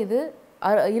மருத்துவத்தில் இது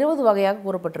 20 வகையாக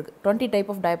கூறப்பட்டிருக்கு. 20 டைப்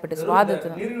ஆஃப் டயபெட்டிஸ்.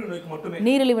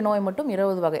 நீரிழிவு நோய் மட்டும்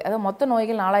 20 வகை. அதாவது மொத்த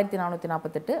நோய்கள்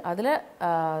 4448. அதில்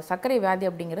சர்க்கரை வியாதி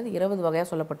அப்படிங்கிறது 20 வகையாக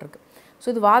சொல்லப்பட்டிருக்கு. ஸோ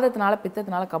இது வாதத்தினால,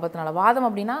 பித்தத்தினால, கபத்தினால. வாதம்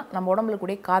அப்படின்னா நம்ம உடம்புல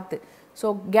கூடிய காற்று. ஸோ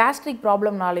கேஸ்ட்ரிக்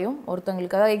ப்ராப்ளம்னாலையும்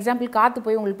ஒருத்தவங்களுக்கு, அதாவது எக்ஸாம்பிள் காற்று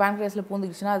போய் உங்களுக்கு பேங்க்ரியாஸில்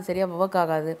பூந்துக்குச்சுன்னா அது சரியாக ஒர்க்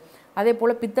ஆகாது. அதே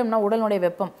போல் பித்தம்னா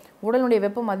உடலுடைய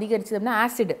வெப்பம் அதிகரிச்சது அப்படின்னா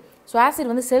ஆசிட். ஸோ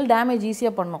ஆசிட் செல் டேமேஜ்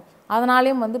ஈஸியாக பண்ணும்,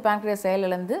 அதனாலேயும் பேங்க்ரியாஸ்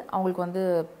செயலிழந்து அவங்களுக்கு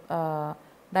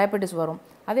டயபெட்டிஸ் வரும்.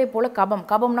 அதே போல்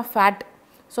கபம்னா ஃபேட்.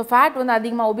 ஸோ ஃபேட்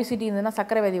அதிகமாக ஒபிசிட்டி இருந்ததுன்னா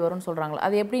சர்க்கரை வியாதி வரும்னு சொல்கிறாங்களா.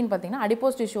 அது எப்படின்னு பார்த்தீங்கன்னா,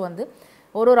 அடிப்போஸ் டிஷ்யூ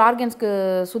ஒரு ஆர்கன்ஸ்க்கு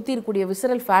சுற்றி இருக்கக்கூடிய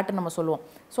விசரல் ஃபேட்டுன்னு நம்ம சொல்லுவோம்.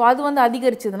 ஸோ அது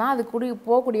அதிகரிச்சதுன்னா அது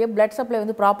போகக்கூடிய பிளட் சப்ளை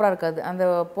ப்ராப்பராக இருக்காது. அந்த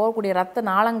போகக்கூடிய ரத்த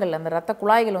நாளங்கள், அந்த ரத்த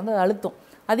குழாய்கள் அழுத்தும்.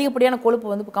 அதிகப்படியான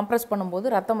கொழுப்பு கம்ப்ரெஸ் பண்ணும்போது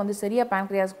ரத்தம் சரியாக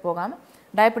பேங்க்ரியாஸ்க்கு போகாமல்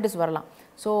டயபெட்டிஸ் வரலாம்.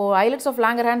 ஸோ ஐலட்ஸ் ஆஃப்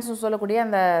லாங்கர்ஹான்ஸ்னு சொல்லக்கூடிய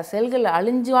அந்த செல்கள்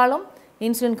அழிஞ்சாலும்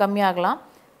இன்சுலின் கம்மியாகலாம்.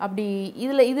 அப்படி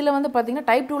இதில் பார்த்திங்கன்னா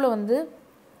டைப் 2ல்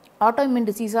ஆட்டோஇம்யூன்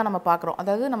டிசீஸாக நம்ம பார்க்குறோம்.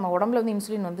 அதாவது நம்ம உடம்புல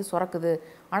இன்சுலின் சுரக்குது,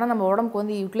 ஆனால் நம்ம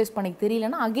உடம்புக்கு யூட்டிலைஸ் பண்ணிக்க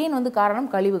தெரியலன்னா அகெயின் காரணம்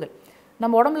கழிவுகள்.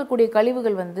 நம்ம உடம்புல கூடிய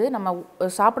கழிவுகள் நம்ம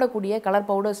சாப்பிடக்கூடிய கலர்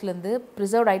பவுடர்ஸ்லேருந்து,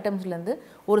 ப்ரிசர்வ்ட் ஐட்டம்ஸ்லேருந்து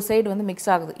ஒரு சைடு மிக்ஸ்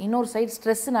ஆகுது, இன்னொரு சைடு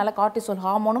ஸ்ட்ரெஸ்ஸுனால கார்டிசோல்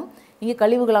ஹார்மோனும் இங்கே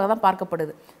கழிவுகளாக தான்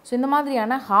பார்க்கப்படுது. ஸோ இந்த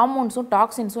மாதிரியான ஹார்மோன்ஸும்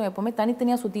டாக்ஸின்ஸும் எப்போவுமே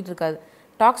தனித்தனியாக சுற்றிட்டு இருக்காது.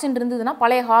 டாக்ஸின் இருந்ததுன்னா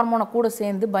பழைய ஹார்மோனை கூட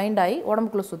சேர்ந்து பைண்ட் ஆகி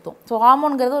உடம்புக்குள்ளே சுற்றும். ஸோ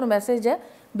ஹார்மோனுங்கிறது ஒரு மெசேஜை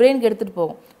பிரெயினுக்கு எடுத்துகிட்டு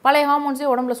போகும். பழைய ஹார்மோன்ஸே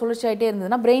உடம்புல சுழற்சி ஆகிட்டே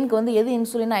இருந்ததுன்னா பிரெயினுக்கு எது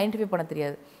இன்சுலின் ஐடென்டிஃபை பண்ண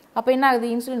தெரியாது. அப்போ என்ன ஆகுது,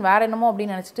 இன்சுலின் வேறு என்னமோ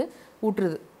அப்படின்னு நினச்சிட்டு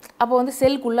விட்டுருது. அப்போ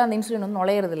செல்குள்ளே அந்த இன்சுலின்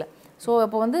நுழையிறதில்ல. ஸோ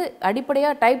இப்போ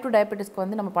அடிப்படையாக டைப் 2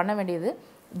 டயபெட்டிஸ்க்கு நம்ம பண்ண வேண்டியது,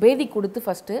 பேதிக் கொடுத்து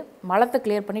ஃபஸ்ட்டு மலத்தை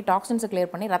கிளியர் பண்ணி, டாக்ஸின்ஸை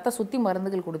கிளியர் பண்ணி, ரத்த சுற்றி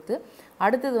மருந்துகள் கொடுத்து,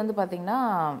 அடுத்தது பார்த்திங்கன்னா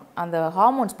அந்த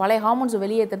ஹார்மோன்ஸ், பழைய ஹார்மோன்ஸ்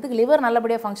வெளியேற்றுறதுக்கு லிவர்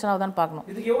நல்லபடியாக ஃபங்க்ஷன் ஆகுதான்னு பார்க்கணும்.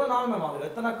 இதுக்கு எவ்வளோ நாள் மேம் ஆகுது,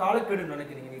 எத்தனை காலக்கெடுன்னு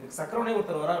நினைக்கிறீங்க? இதுக்கு சக்கரை நோய்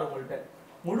ஒருத்தர் வராரு உங்கள்கிட்ட,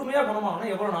 முழுமையாக குணமாகனா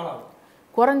எவ்வளோ நாள் ஆகும்?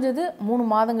 குறைஞ்சது 3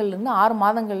 மாதங்கள்லேருந்து 6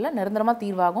 மாதங்களில் நிரந்தரமாக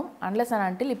தீர்வாகும். அன்லெஸ் அண்ட்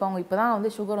அன்டில் இப்போ அவங்க இப்போ தான் வந்து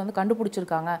சுகர் வந்து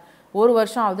கண்டுபிடிச்சிருக்காங்க, 1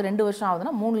 வருஷம் ஆகுது 2 வருஷம்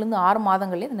ஆகுதுன்னா 3லேருந்து 6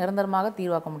 மாதங்கள்லேயே நிரந்தரமாக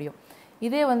தீர்வாக்க முடியும்.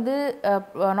 இதே வந்து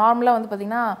நார்மலாக வந்து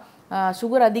பார்த்திங்கன்னா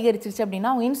சுகர் அதிகரிச்சிருச்சு அப்படின்னா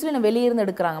அவங்க இன்சுலினை வெளியே இருந்து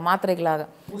எடுக்கிறாங்க மாத்திரைகளாக.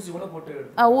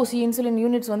 ஊசி இன்சுலின்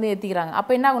யூனிட்ஸ் வந்து ஏற்றிக்கிறாங்க.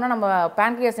 அப்போ என்ன ஆகுனா நம்ம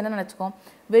பேன்க்ரியாஸ் என்ன நினச்சிக்கோம்,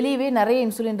 வெளியவே நிறைய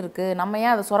இன்சுலின் இருக்குது, நம்ம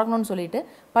ஏன் அதை சுரக்கணும்னு சொல்லிட்டு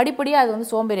படிப்படியாக அது வந்து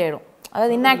சோம்பேறி ஆகிடும்,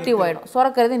 அதாவது இன்ஆக்டிவ் ஆகிடும்,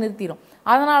 சுரக்கிறதே நிறுத்திடும்.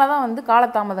 அதனால தான் வந்து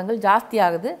காலதாமதங்கள் ஜாஸ்தி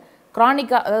ஆகுது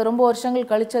க்ரானிக்காக, அதாவது ரொம்ப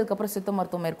வருஷங்கள் கழிச்சு அதுக்கப்புறம் சித்த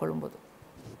மருத்துவம் மேற்கொள்ளும்போது.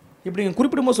 இப்படி நீங்கள்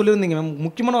குறிப்பிடும்போது சொல்லியிருந்தீங்க மேம்,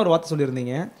 முக்கியமான ஒரு வார்த்தை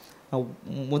சொல்லியிருந்தீங்க,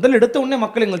 முதல் எடுத்த உடனே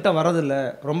மக்கள் எங்கள்கிட்ட வரதில்லை,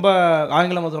 ரொம்ப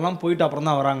ஆங்கில மருத்துவம்லாம் போயிட்டு அப்புறம்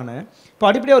தான் வராங்கன்னு. இப்போ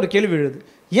அடிப்படையாக ஒரு கேள்வி எழுது,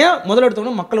 ஏன் முதல் எடுத்த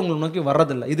உடனே மக்கள் உங்களை நோக்கி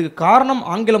வர்றதில்லை? இதுக்கு காரணம்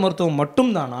ஆங்கில மருத்துவம்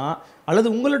மட்டும்தானா, அல்லது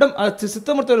உங்களிடம் சித்த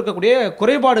மருத்துவம் இருக்கக்கூடிய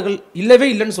குறைபாடுகள் இல்லவே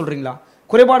இல்லைன்னு சொல்கிறீங்களா?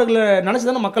 குறைபாடுகளை நினச்சி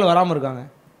தானே மக்கள் வராமல் இருக்காங்க?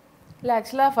 இல்லை,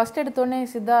 ஆக்சுவலாக ஃபஸ்ட் எடுத்தோடனே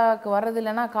சித்தாவுக்கு வர்றது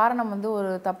இல்லைன்னா காரணம் வந்து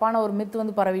ஒரு தப்பான ஒரு மித்து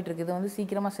வந்து பரவிட்டு இருக்குது. இது வந்து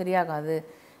சீக்கிரமாக சரியாகாது,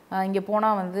 இங்கே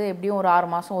போனால் வந்து எப்படியும் ஒரு 6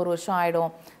 மாதம் 1 வருஷம்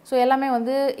ஆகிடும். ஸோ எல்லாமே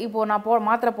வந்து இப்போது நான்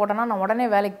மாத்திரை போட்டேன்னா நான் உடனே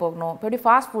வேலைக்கு போகணும். இப்போ எப்படி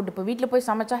ஃபாஸ்ட் ஃபுட், இப்போ வீட்டில் போய்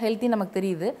சமைச்சா ஹெல்த்தி நமக்கு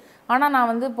தெரியுது, ஆனால் நான்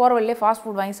வந்து போகிற வழியிலே ஃபாஸ்ட்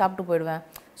ஃபுட் வாங்கி சாப்பிட்டு போயிடுவேன்.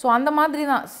 ஸோ அந்த மாதிரி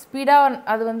தான் ஸ்பீடாக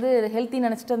அது வந்து ஹெல்த்தி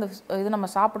நினச்சிட்டு அந்த இது நம்ம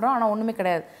சாப்பிட்றோம், ஆனால் ஒன்றுமே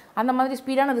கிடையாது. அந்த மாதிரி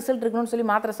ஸ்பீடான ரிசல்ட் இருக்கணும்னு சொல்லி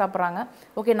மாத்திரை சாப்பிட்றாங்க.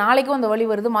 ஓகே, நாளைக்கும் அந்த வலி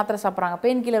வருது, மாத்திரை சாப்பிட்றாங்க,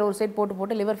 பெயின் கில்லர் ஒரு சைட்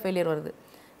போட்டு லிவர் ஃபெயிலியர் வருது.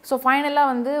 ஸோ ஃபைனலாக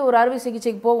வந்து ஒரு அறுவை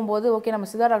சிகிச்சைக்கு போகும்போது ஓகே நம்ம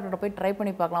சித்தா டாக்டர்கிட்ட போய் ட்ரை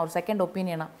பண்ணி பார்க்கலாம், ஒரு செகண்ட்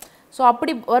ஒப்பீனியனாக. ஸோ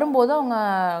அப்படி வரும்போது அவங்க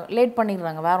லேட்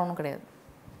பண்ணிடுறாங்க, வேறு ஒன்றும் கிடையாது.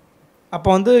 அப்போ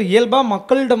வந்து இயல்பாக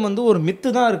மக்களிடம் வந்து ஒரு மித்து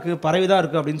தான் இருக்குது, பரவி தான்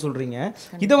இருக்குது அப்படின்னு சொல்கிறீங்க.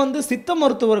 இதை வந்து சித்த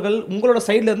மருத்துவர்கள் உங்களோட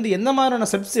சைட்லேருந்து எந்த மாதிரியான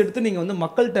ஸ்டெப்ஸ் எடுத்து நீங்கள் வந்து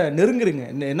மக்கள்கிட்ட நெருங்குறீங்க,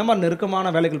 என்ன மாதிரி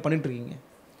நெருக்கமான வேலைகள் பண்ணிட்டுருக்கீங்க?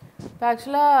 இப்போ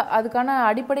ஆக்சுவலாக அதுக்கான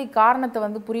அடிப்படை காரணத்தை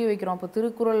வந்து புரிய வைக்கிறோம். இப்போ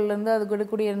திருக்குறள்லேருந்து அதுக்கு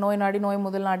இருக்கக்கூடிய நோய் நாடி நோய்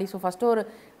முதல் நாடி. ஸோ ஃபஸ்ட்டு ஒரு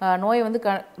நோயை வந்து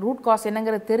ரூட் காஸ்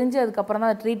என்னங்கிறத தெரிஞ்சு அதுக்கப்புறம்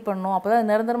தான் அதை ட்ரீட் பண்ணணும், அப்போ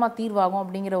தான் நிரந்தரமாக தீர்வாகும்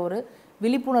அப்படிங்கிற ஒரு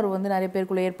விழிப்புணர்வு வந்து நிறைய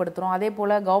பேருக்குள்ளே ஏற்படுத்துகிறோம். அதே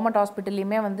போல் கவர்மெண்ட்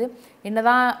ஹாஸ்பிட்டல்லையுமே வந்து என்ன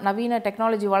தான் நவீன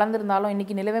டெக்னாலஜி வளர்ந்துருந்தாலும்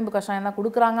இன்றைக்கி நிலவேம்பு கஷாயம் தான்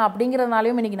கொடுக்குறாங்க.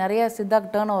 அப்படிங்கிறதுனாலையும் இன்றைக்கி நிறைய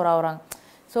சித்தாக்கு டேர்ன் ஓவர் ஆகுறாங்க.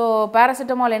 ஸோ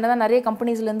பேராசிட்டமால் என்ன தான் நிறைய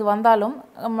கம்பெனிஸ்லேருந்து வந்தாலும்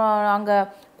அங்கே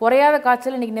குறையாத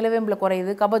காய்ச்சல் இன்றைக்கி நிலவேம்பில்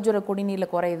குறையுது, கபஜுர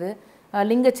குடிநீரில் குறையுது,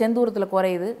 லிங்க செந்தூரத்தில்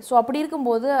குறையுது. ஸோ அப்படி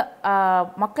இருக்கும்போது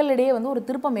மக்களிடையே வந்து ஒரு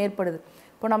திருப்பம் ஏற்படுது.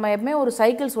 இப்போ நம்ம எப்பவுமே ஒரு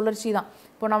சைக்கிள் சுழற்சி தான்.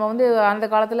 இப்போ நம்ம வந்து அந்த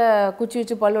காலத்தில் குச்சி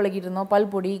வச்சு பல் விளக்கிட்டு இருந்தோம், பல்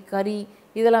பொடி கறி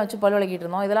இதெல்லாம் வச்சு பல் விளக்கிட்டு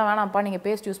இருந்தோம், இதெல்லாம் வேணாம்ப்பா நீங்கள்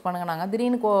பேஸ்ட் யூஸ் பண்ணுங்கனாங்க.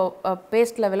 திடீர்னு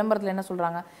பேஸ்ட்டில் விளம்பரத்தில் என்ன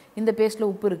சொல்கிறாங்க, இந்த பேஸ்ட்டில்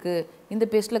உப்பு இருக்குது, இந்த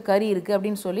பேஸ்ட்டில் கறி இருக்குது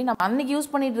அப்படின்னு சொல்லி நம்ம அன்றைக்கி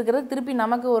யூஸ் பண்ணிகிட்டு இருக்கிறது திருப்பி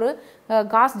நமக்கு ஒரு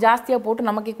காசு ஜாஸ்தியாக போட்டு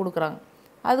நமக்கே கொடுக்குறாங்க.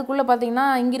 அதுக்குள்ளே பார்த்திங்கன்னா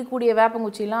இங்கே இருக்கக்கூடிய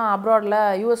வேப்பங்குச்சிலாம் அப்ராடில்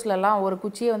யூஎஸ்லலாம் ஒரு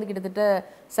குச்சியே வந்து கிட்டத்தட்ட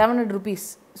 700 rupees.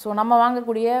 ஸோ நம்ம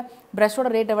வாங்கக்கூடிய ப்ரஷோட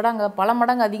ரேட்டை விட அங்கே பல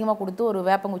மடங்கு அதிகமாக கொடுத்து ஒரு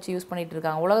வேப்பங்குச்சி யூஸ் பண்ணிகிட்டு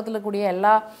இருக்காங்க. உலகத்தில் இருக்கக்கூடிய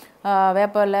எல்லா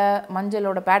வேப்பில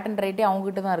மஞ்சளோட பேட்டன்ட் ரேட்டே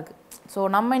அவங்ககிட்ட தான் இருக்குது. ஸோ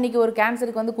நம்ம இன்றைக்கி ஒரு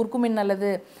கேன்சருக்கு வந்து குர்குமின் நல்லது,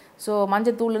 ஸோ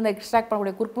மஞ்சத்தூள்லேருந்து எக்ஸ்ட்ராக்ட்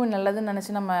பண்ணக்கூடிய குர்குமின் நல்லதுன்னு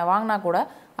நினச்சி நம்ம வாங்கினா கூட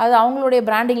அது அவங்களுடைய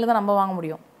பிராண்டிங்கில் தான் நம்ம வாங்க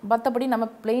முடியும். மற்றபடி நம்ம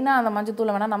பிளெயினாக அந்த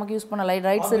மஞ்சத்தூளை வேணால் நமக்கு யூஸ் பண்ண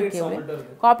ரைட்ஸ் இருக்குது,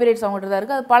 காப்பிரைட்ஸ் அவங்ககிட்ட தான்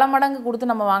இருக்குது. அது பல மடங்கு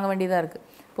கொடுத்து நம்ம வாங்க வேண்டியதாக இருக்குது.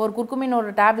 இப்போ ஒரு குர்குமின் ஒரு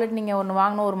டேப்லெட் நீங்கள் ஒன்று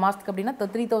வாங்கணும் ஒரு மாதத்துக்கு அப்படின்னா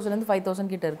 3000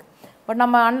 5000 கிட்ட இருக்குது. பட்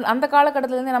நம்ம அந்த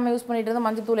காலகட்டத்துலேருந்து நம்ம யூஸ் பண்ணிகிட்டு இருந்த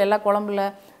மஞ்சத்தூள் எல்லா குழம்புல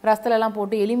ரசத்துலலாம்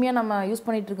போட்டு எளிமையாக நம்ம யூஸ்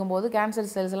பண்ணிகிட்டு இருக்கும்போது கேன்சர்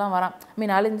செல்ஸ்லாம்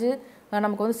அழிஞ்சு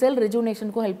நமக்கு வந்து செல்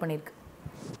ரெஜுனேஷனுக்கும் ஹெல்ப் பண்ணியிருக்கு.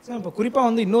 சார் இப்போ குறிப்பாக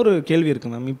வந்து இன்னொரு கேள்வி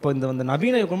இருக்குது மேம். இப்போ இந்த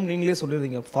நவீன யுகம் நீங்களே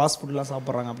சொல்லிடுறீங்க ஃபாஸ்ட் ஃபுட்லாம்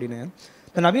சாப்பிட்றாங்க அப்படின்னு.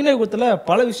 இந்த நவீன யுகத்தில்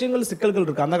பல விஷயங்கள் சிக்கல்கள்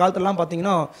இருக்குது. அந்த காலத்துலலாம்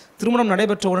பார்த்தீங்கன்னா திருமணம்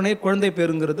நடைபெற்ற உடனே குழந்தை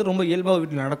பேருங்கிறது ரொம்ப இயல்பாக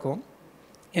வீட்டில் நடக்கும்,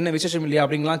 என்ன விசேஷம் இல்லையா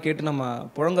அப்படின்லாம் கேட்டு நம்ம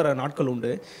புழங்குற நாட்கள்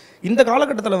உண்டு. இந்த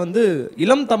காலகட்டத்தில் வந்து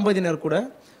இளம் தம்பதியினர் கூட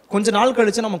கொஞ்ச நாள்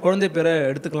கழித்து நம்ம குழந்தை பேரை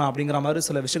எடுத்துக்கலாம் அப்படிங்கிற மாதிரி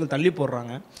சில விஷயங்கள் தள்ளி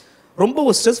போடுறாங்க. ரொம்ப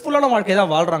ஒரு ஸ்ட்ரெஸ்ஃபுல்லான வாழ்க்கையை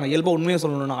தான் வாழ்கிறாங்க. இயல்பாக உண்மையை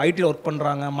சொல்லணும்னா ஐடியில் ஒர்க்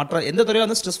பண்ணுறாங்க, மற்ற எந்த துறையாக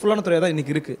வந்து ஸ்ட்ரெஸ்ஃபுல்லான துறையாக தான்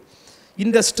இன்றைக்கி இருக்குது.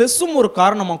 இந்த ஸ்ட்ரெஸ்ஸும் ஒரு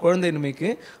காரணமாக குழந்தையின்மைக்கு,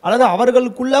 அல்லது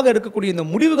அவர்களுக்குள்ளாக இருக்கக்கூடிய இந்த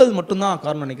முடிவுகள் மட்டும்தான்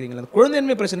காரணம் நினைக்கிறீங்களா?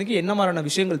 குழந்தையின்மை பிரச்சனைக்கு என்ன மாதிரியான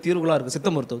விஷயங்கள் தீர்வுகளாக இருக்குது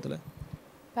சித்த மருத்துவத்தில்?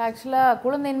 இப்போ ஆக்சுவலாக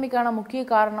குழந்தையின்மைக்கான முக்கிய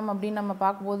காரணம் அப்படின்னு நம்ம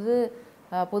பார்க்கும்போது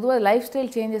பொதுவாக லைஃப்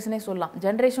ஸ்டைல் சேஞ்சஸ்னே சொல்லலாம்.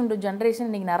 ஜென்ரேஷன் டு ஜென்ரேஷன்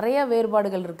இன்றைக்கி நிறைய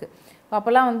வேறுபாடுகள் இருக்குது. இப்போ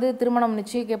அப்போல்லாம் வந்து திருமணம்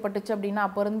நிச்சயிக்கப்பட்டுச்சு அப்படின்னா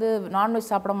அப்போ இருந்து நான்வெஜ்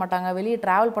சாப்பிட மாட்டாங்க, வெளியே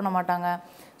ட்ராவல் பண்ண மாட்டாங்க.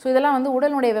 ஸோ இதெல்லாம் வந்து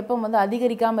உடலுடைய வெப்பம் வந்து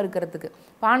அதிகரிக்காமல் இருக்கிறதுக்கு.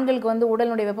 இப்போ ஆண்களுக்கு வந்து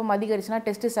உடலுடைய வெப்பம் அதிகரிச்சுன்னா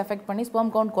டெஸ்டிஸ் எஃபெக்ட் பண்ணி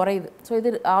ஸ்பெர்ம் கவுண்ட் குறையுது. ஸோ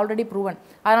இது ஆல்ரெடி ப்ரூவன்.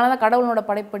 அதனால தான் கடவுளோட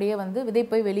படைப்படியே வந்து விதை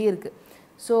போய் வெளியே இருக்குது.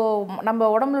 ஸோ நம்ம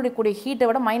உடம்புடைய கூடிய ஹீட்டை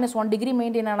விட -1 degree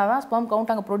மெயின்டைன் ஆனால் தான் ஸ்பெர்ம்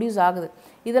கவுண்ட் அங்கே ப்ரொடியூஸ் ஆகுது.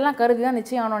 இதெல்லாம் கருதி தான்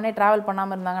நிச்சயம் ஆனோடனே ட்ராவல்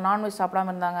பண்ணாமல் இருந்தாங்க, நான்வெஜ்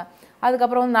சாப்பிடாமல் இருந்தாங்க.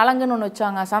 அதுக்கப்புறம் வந்து நலங்குன்னு ஒன்று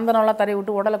வச்சாங்க, சந்தனம்லாம் தடவி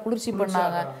விட்டு உடலை குளிர்ச்சி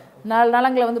பண்ணாங்க.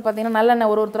 நலங்களை வந்து பார்த்திங்கன்னா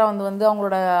நல்லெண்ணெய் ஒருத்தராக வந்து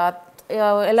அவங்களோட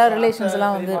எல்லா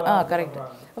ரிலேஷன்ஸ்லாம் வந்து கரெக்ட்.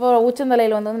 அப்போ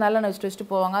உச்சந்தலையில் வந்து நல்லெண்ணெய்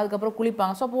வச்சுட்டு போவாங்க, அதுக்கப்புறம்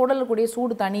குளிப்பாங்க. ஸோ அப்போ உடலுக்குடைய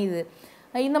சூடு தனியுது.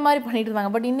 இந்த மாதிரி பண்ணிட்டு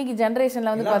இருந்தாங்க. பட் இன்னைக்கு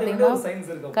ஜென்ரேஷனில் வந்து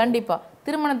பார்த்தீங்கன்னா கண்டிப்பாக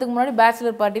திருமணத்துக்கு முன்னாடி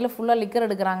பேச்சுலர் பார்ட்டியில் ஃபுல்லாக லிக்கர்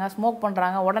எடுக்கிறாங்க, ஸ்மோக்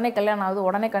பண்ணுறாங்க, உடனே கல்யாணம் ஆகுது,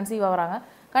 உடனே கன்சீவ் ஆகுறாங்க.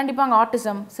 கண்டிப்பாக அங்கே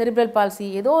ஆட்டிசம், செரிப்ரல் பால்சி,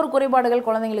 ஏதோ ஒரு குறைபாடுகள்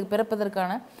குழந்தைங்களுக்கு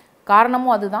பிறப்பதற்கான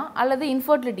காரணமும் அதுதான். அல்லது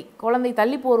இன்ஃபர்டிலிட்டி, குழந்தை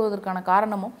தள்ளி போடுவதற்கான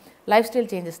காரணமும் லைஃப்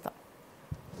ஸ்டைல் சேஞ்சஸ் தான்.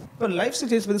 இப்போ லைஃப் ஸ்டைல்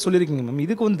சேஞ்ச் பற்றி சொல்லியிருக்கீங்க மேம்.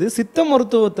 இதுக்கு வந்து சித்த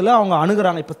மருத்துவத்தில் அவங்க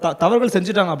அணுகுறாங்க. இப்போ தவறுகள்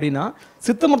செஞ்சுட்டாங்க அப்படின்னா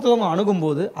சித்த மருத்துவம்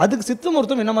அணுகும்போது அதுக்கு சித்த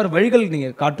மருத்துவம் என்ன மாதிரி வழிகள்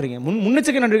நீங்கள் காட்டுறீங்க,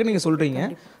 முன்னெச்சரிக்கை நடவடிக்கை நீங்கள் சொல்கிறீங்க,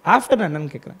 ஆஃப்டர்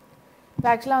என்னன்னு கேட்குறேன். இப்போ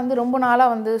ஆக்சுவலாக வந்து ரொம்ப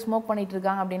நாளாக வந்து ஸ்மோக் பண்ணிகிட்டு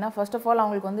இருக்காங்க அப்படின்னா ஃபர்ஸ்ட் ஆஃப் ஆல்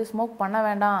அவங்களுக்கு வந்து ஸ்மோக் பண்ண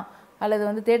வேண்டாம், அல்லது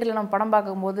வந்து தேட்டரில் நம்ம படம்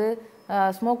பார்க்கும்போது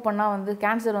ஸ்மோக் பண்ணால் வந்து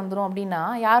கேன்சர் வந்துடும் அப்படின்னா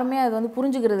யாருமே அது வந்து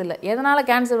புரிஞ்சுக்கிறது இல்லை. எதனால்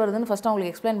கேன்சர் வருதுன்னு ஃபஸ்ட்டு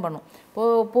அவங்களுக்கு எக்ஸ்பிளைன் பண்ணும்.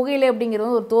 இப்போது புகையிலை அப்படிங்கிறது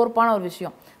ஒரு தோற்பான ஒரு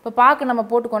விஷயம். இப்போ பாக்கு நம்ம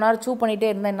போட்டு கொஞ்ச நேரம் சூ பண்ணிகிட்டே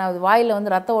இருந்தால் என்ன ஆகுது, வாயில்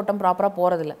வந்து ரத்த ஓட்டம் ப்ராப்பராக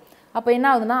போகிறதில்ல. அப்போ என்ன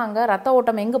ஆகுதுன்னா அங்கே ரத்த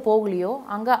ஓட்டம் எங்கே போகலையோ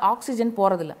அங்கே ஆக்சிஜன்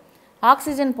போகிறதில்ல.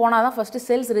 ஆக்சிஜன் போனால் தான் ஃபஸ்ட்டு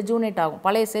செல்ஸ் ரெஜூனேட் ஆகும்,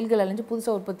 பழைய செல்கள் அழிஞ்சு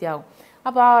புதுசாக உற்பத்தி ஆகும்.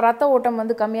 அப்போ ரத்த ஓட்டம்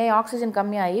வந்து கம்மியாகி ஆக்சிஜன்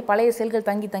கம்மியாகி பழைய செல்கள்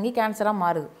தங்கி தங்கி கேன்சராக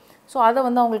மாறுது. ஸோ அதை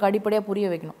வந்து அவங்களுக்கு அடிப்படையாக புரிய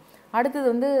வைக்கணும். அடுத்தது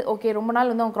வந்து ஓகே ரொம்ப நாள்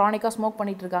வந்து அவங்க க்ரானிக்காக ஸ்மோக்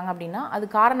பண்ணிகிட்டு இருக்காங்க அப்படின்னா அது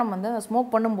காரணம் வந்து அந்த ஸ்மோக்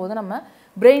பண்ணும்போது நம்ம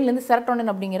பிரெயின்லேருந்து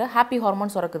செரட்டோனின் அப்படிங்கிற ஹாப்பி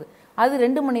ஹார்மோன் சுரக்குது. அது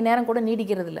 2 மணி நேரம் கூட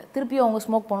நீடிக்கிறது இல்லை, திருப்பியும் அவங்க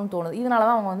ஸ்மோக் பண்ணணும்னு தோணுது. இதனால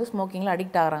தான் அவங்க வந்து ஸ்மோக்கிங்கில்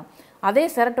அடிக்ட் ஆகிறாங்க. அதே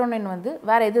செரட்டோனின் வந்து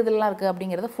வேறு எது இதெல்லாம் இருக்குது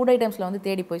அப்படிங்கிறத ஃபுட் ஐட்டம்ஸில் வந்து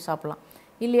தேடி போய் சாப்பிட்லாம்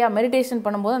இல்லையா. மெடிடேஷன்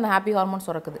பண்ணும்போது அந்த ஹாப்பி ஹார்மோன்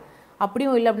சுரக்குது.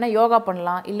 அப்படியும் இல்லை அப்படின்னா யோகா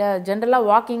பண்ணலாம், இல்லை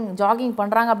ஜென்ரலாக வாக்கிங் ஜாகிங்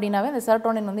பண்ணுறாங்க அப்படின்னாவே அந்த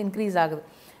செரட்டோனின் வந்து இன்க்ரீஸ் ஆகுது.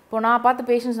 இப்போ நான் பார்த்த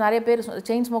பேஷண்ட்ஸ் நிறைய பேர்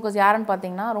செயின் ஸ்மோக்கர்ஸ் யாருன்னு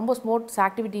பார்த்தீங்கன்னா ரொம்ப ஸ்போர்ட்ஸ்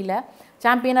ஆக்டிவிட்டியில்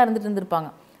சாம்பியனாக இருந்திருப்பாங்க.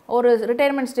 ஒரு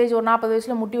ரிட்டையர்மெண்ட் ஸ்டேஜ் ஒரு 40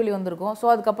 வயசில் முட்டி வலி வந்திருக்கும். ஸோ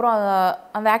அதுக்கப்புறம்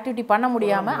அந்த ஆக்டிவிட்டி பண்ண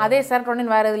முடியாமல் அதே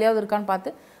செரட்டோனின் வேறு எதுலையாவது இருக்கான்னு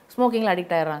பார்த்து ஸ்மோக்கிங்கில்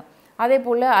அடிக்ட் ஆகிடுறாங்க. அதே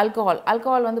போல்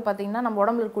ஆல்கஹால் வந்து பார்த்திங்கன்னா நம்ம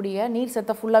உடம்புல இருக்கக்கூடிய நீர்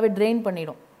சத்தை ஃபுல்லாகவே ட்ரெயின்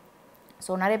பண்ணிடும்.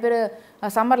 ஸோ நிறைய பேர்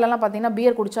சம்மர்லலாம் பார்த்திங்கன்னா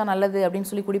பியர் குடித்தா நல்லது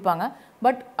அப்படின்னு சொல்லி குடிப்பாங்க.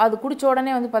 பட் அது குடித்த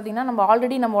உடனே வந்து பார்த்திங்கன்னா நம்ம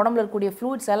ஆல்ரெடி நம்ம உடம்புல இருக்கக்கூடிய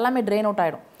ஃப்ளூயிட்ஸ் எல்லாமே ட்ரெயின் அவுட்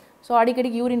ஆகிடும். ஸோ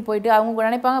அடிக்கடிக்கு யூரின் போயிட்டு அவங்க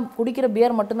நினைப்பாங்க குடிக்கிற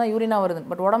பியர் மட்டும்தான் யூரினாக வருது.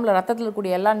 பட் உடம்புல ரத்தத்தில்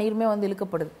இருக்கக்கூடிய எல்லா நீருமே வந்து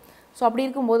இழுக்கப்படுது. ஸோ அப்படி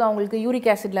இருக்கும்போது அவங்களுக்கு யூரிக்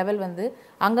ஆசிட் லெவல் வந்து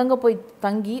அங்கங்கே போய்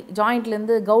தங்கி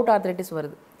ஜாயிண்ட்லேருந்து கவுட் ஆர்த்ரைட்டிஸ்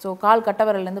வருது. ஸோ கால்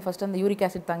கட்டவரலேருந்து ஃபஸ்ட்டு அந்த யூரிக்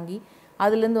ஆசிட் தங்கி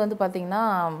அதுலேருந்து வந்து பார்த்திங்கன்னா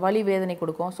வலி வேதனை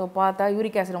கொடுக்கும். ஸோ பார்த்தா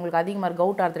யூரிக் ஆசிட் உங்களுக்கு அதிகமாக இருக்குது,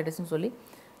 கவுட் ஆர்த்ரைட்டிஸ்னு சொல்லி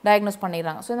டயக்னோஸ்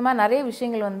பண்ணிடுறாங்க. ஸோ இந்த மாதிரி நிறைய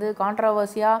விஷயங்கள் வந்து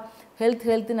கான்ட்ரவர்சியாக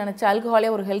ஹெல்த்துன்னு நினச்சி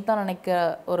ஆல்கஹாலே ஒரு ஹெல்த்தாக நினைக்க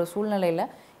ஒரு சூழ்நிலையில்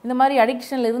இந்த மாதிரி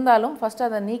அடிக்ஷனில் இருந்தாலும் ஃபஸ்ட்டு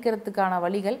அதை நீக்கிறதுக்கான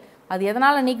வழிகள், அது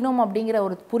எதனால் நீக்கணும் அப்படிங்கிற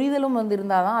ஒரு புரிதலும் வந்து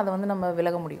இருந்தால் தான் அதை வந்து நம்ம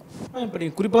விலக முடியும். இப்போ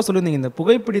நீங்கள் குறிப்பாக சொல்லியிருந்தீங்க இந்த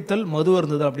புகைப்பிடித்தல் மது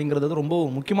அருந்துதல் அப்படிங்கிறது ரொம்ப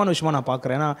முக்கியமான விஷயமா நான்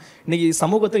பார்க்குறேன். ஏன்னா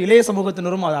இன்றைக்கி இளைய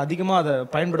சமூகத்தினரும் அதை அதிகமாக அதை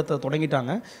பயன்படுத்த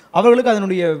தொடங்கிட்டாங்க. அவர்களுக்கு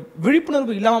அதனுடைய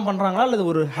விழிப்புணர்வு இல்லாமல் பண்ணுறாங்களா அல்லது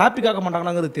ஒரு ஹாப்பிக்காக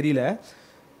பண்ணுறாங்களாங்கிறது தெரியல.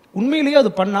 உண்மையிலேயே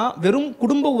அது பண்ணால் வெறும்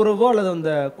குடும்ப உறவோ அல்லது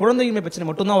அந்த குழந்தையின்மை பிரச்சனை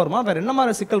மட்டும்தான் வருமா, வேறு என்ன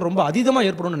மாதிரி சிக்கல் ரொம்ப அதிகமாக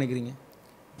ஏற்படும்னு நினைக்கிறீங்க?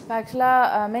 இப்போ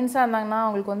ஆக்சுவலாக மென்ஸாக இருந்தாங்கன்னா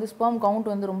அவங்களுக்கு வந்து ஸ்பெர்ம்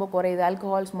கவுண்ட் வந்து ரொம்ப குறையுது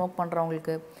ஆல்கஹால் ஸ்மோக்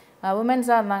பண்ணுறவங்களுக்கு.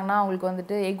 உமன்ஸாக இருந்தாங்கன்னா அவங்களுக்கு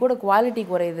வந்துட்டு எக்கோட குவாலிட்டி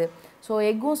குறையுது. ஸோ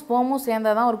எக்கும் ஸ்பெர்மும்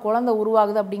சேர்ந்தால் தான் ஒரு குழந்தை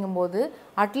உருவாகுது. அப்படிங்கும்போது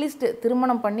அட்லீஸ்ட்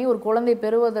திருமணம் பண்ணி ஒரு குழந்தை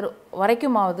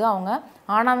வரைக்குமாவது அவங்க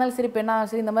ஆனாலும் இருந்தாலும் சரி பெண்ணாலும்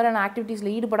சரி இந்த மாதிரியான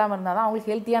ஆக்டிவிட்டீஸில் ஈடுபடாமல் இருந்தால் தான்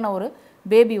அவங்களுக்கு ஹெல்த்தியான ஒரு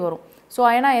பேபி வரும். ஸோ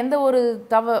ஏன்னா எந்த ஒரு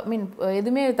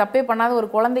எதுவுமே தப்பே பண்ணாத ஒரு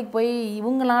குழந்தைக்கு போய்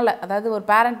இவங்களால அதாவது ஒரு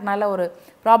பேரண்ட்னால ஒரு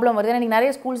ப்ராப்ளம் வருது. ஏன்னா இன்றைக்கி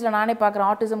நிறைய ஸ்கூல்ஸில் நானே பார்க்குறேன்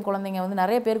ஆட்டிசம் குழந்தைங்க வந்து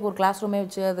நிறைய பேருக்கு ஒரு கிளாஸ் ரூமே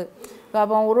வச்சு அது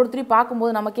அப்போ ஒருத்தரையும்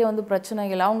பார்க்கும்போது நமக்கே வந்து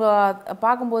பிரச்சனைகள் அவங்க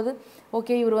பார்க்கும்போது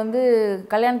ஓகே இவர் வந்து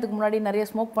கல்யாணத்துக்கு முன்னாடி நிறைய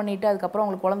ஸ்மோக் பண்ணிவிட்டு அதுக்கப்புறம்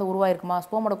அவங்களுக்கு குழந்தை உருவாயிருக்குமா,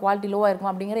 ஸ்பெர்மோட குவாலிட்டி லோவாக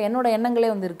இருக்குமா அப்படிங்கிற என்னோட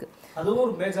எண்ணங்களே வந்து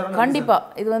இருக்குது.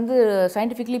 கண்டிப்பாக இது வந்து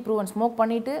சயின்டிஃபிக்லி ப்ரூவன். ஸ்மோக்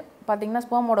பண்ணிவிட்டு பார்த்தீங்கன்னா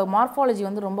ஸ்பெர்மோட மார்ஃபாலஜி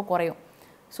வந்து ரொம்ப குறையும்.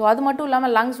 ஸோ அது மட்டும்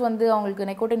இல்லாமல் லங்ஸ் வந்து அவங்களுக்கு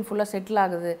நெக்கோட்டின் ஃபுல்லாக செட்டில்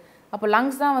ஆகுது. அப்போ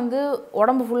லங்ஸ் தான் வந்து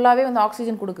உடம்பு ஃபுல்லாகவே வந்து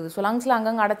ஆக்சிஜன் கொடுக்குது. ஸோ லங்ஸில்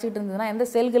அங்கங்கே அடைச்சிட்டு இருந்ததுன்னா எந்த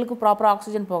செல்களுக்கும் ப்ராப்பராக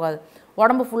ஆக்சிஜன் போகாது,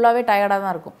 உடம்பு ஃபுல்லாகவே டயர்டாக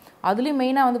தான் இருக்கும். அதுலேயும்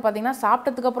மெயினாக வந்து பார்த்திங்கன்னா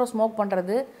சாப்பிட்டதுக்கப்புறம் ஸ்மோக்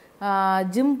பண்ணுறது,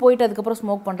 ஜிம் போயிட்டு அதுக்கப்புறம்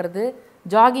ஸ்மோக் பண்ணுறது,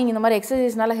 ஜாகிங் இந்த மாதிரி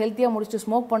எக்ஸசைஸ்னால ஹெல்த்தியாக முடிச்சுட்டு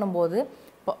ஸ்மோக் பண்ணும்போது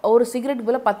ஒரு சிகரெட்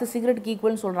போல் 10 சிகரெட்டுக்கு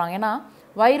ஈக்குவல்னு சொல்கிறாங்க. ஏன்னா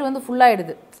வயிறு வந்து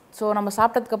ஃபுல்லாகிடுது. ஸோ நம்ம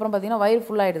சாப்பிட்டதுக்கப்புறம் பார்த்திங்கன்னா வயிறு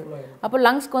ஃபுல்லாகிடுது. அப்போ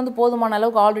லங்ஸ்க்கு வந்து போதுமான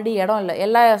அளவுக்கு ஆல்ரெடி இடம் இல்லை,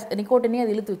 எல்லா நிக்கோட்டினையும்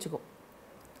அது இழுத்து வச்சுக்கும்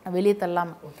வெளியே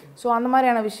தள்ளாமல். ஸோ அந்த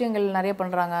மாதிரியான விஷயங்கள் நிறைய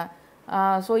பண்ணுறாங்க.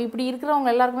 ஸோ இப்படி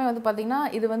இருக்கிறவங்க எல்லாருக்குமே வந்து பார்த்திங்கன்னா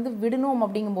இது வந்து விடணும்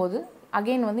அப்படிங்கும்போது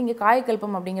அகெயின் வந்து இங்கே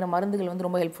காயக்கல்பம் அப்படிங்கிற மருந்துகள் வந்து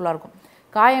ரொம்ப ஹெல்ப்ஃபுல்லாக இருக்கும்.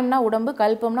 காயம்னா உடம்பு,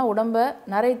 கல்பம்னா உடம்பை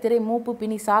நிறைய திரை மூப்பு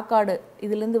பிணி சாக்காடு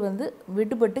இதுலேருந்து வந்து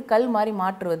விடுபட்டு கல் மாதிரி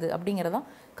மாற்றுவது அப்படிங்கிறதான்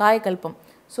காயக்கல்பம்.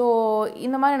 ஸோ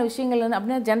இந்த மாதிரியான விஷயங்கள்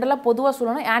அப்படின்னா ஜென்ரலாக பொதுவாக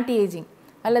சொல்லணும் ஆன்டி ஏஜிங்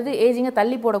அல்லது ஏஜிங்கை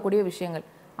தள்ளி போடக்கூடிய விஷயங்கள்.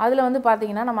 அதில் வந்து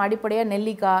பார்த்திங்கன்னா நம்ம அடிப்படையாக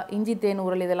நெல்லிக்காய், இஞ்சி தேன்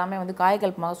உரல் இதெல்லாமே வந்து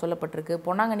காயக்கல்பமாக சொல்லப்பட்டிருக்கு.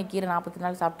 பொன்னாங்கண்ணி கீரை 40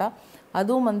 நாள் சாப்பிட்டா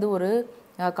அதுவும் வந்து ஒரு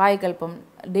காயக்கல்பம்.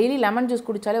 டெய்லி லெமன் ஜூஸ்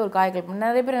குடித்தாலே ஒரு காயக்கல்பம்.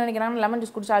 நிறைய பேர் நினைக்கிறாங்க லெமன்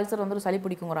ஜூஸ் குடிச்சா அல்சர் வந்து ஒரு சளி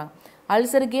பிடிக்குங்கிறாங்க.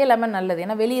 அல்சருக்கே லெமன் நல்லது,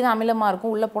 ஏன்னா வெளியே தான் அமிலமாக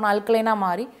இருக்கும், உள்ளே போனால் அல்கலைனாக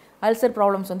மாறி அல்சர்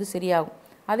ப்ராப்ளம்ஸ் வந்து சரியாகும்.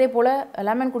 அதே போல்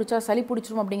லெமன் குடித்தா சளி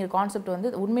பிடிச்சிரும் அப்படிங்கிற கான்செப்ட் வந்து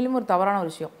உண்மையிலுமே ஒரு தவறான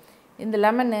ஒரு விஷயம். இந்த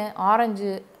லெமனு,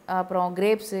 ஆரஞ்சு, அப்புறம்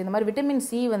கிரேப்ஸு, இந்த மாதிரி விட்டமின்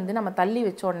சி வந்து நம்ம தள்ளி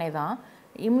வச்ச உடனே தான்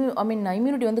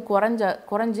இம்யூனிட்டி வந்து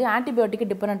குறைஞ்சு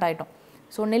ஆன்டிபயோட்டிக்கு டிபெண்ட் ஆகிட்டோம்.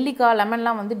 ஸோ நெல்லிக்காய்,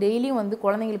 லெமன்லாம் வந்து டெய்லியும் வந்து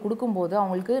குழந்தைங்களுக்கு கொடுக்கும்போது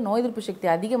அவங்களுக்கு நோய் எதிர்ப்பு சக்தி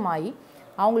அதிகமாகி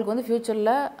அவங்களுக்கு வந்து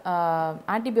ஃப்யூச்சரில்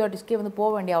ஆன்டிபயோட்டிக்ஸ்க்கே வந்து போக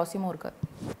வேண்டிய அவசியமும் இருக்காது.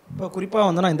 இப்போ குறிப்பாக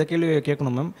வந்து நான் இந்த கேள்வியை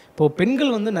கேட்கணும் மேம். இப்போது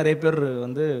பெண்கள் வந்து நிறைய பேர்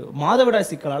வந்து மாதவிடாய்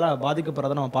சிக்கலால்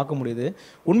பாதிக்கப்படுறதை நம்ம பார்க்க முடியுது.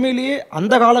 உண்மையிலேயே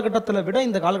அந்த காலகட்டத்தில் விட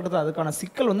இந்த காலகட்டத்தில் அதுக்கான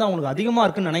சிக்கல் வந்து அவங்களுக்கு அதிகமாக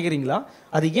இருக்குன்னு நினைக்கிறீங்களா?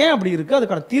 அது ஏன் அப்படி இருக்குது?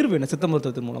 அதுக்கான தீர்வு என்ன சித்த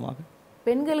மருத்துவத்தின் மூலமாக?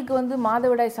 பெண்களுக்கு வந்து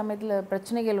மாதவிடாய் சமயத்தில்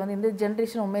பிரச்சனைகள் வந்து இந்த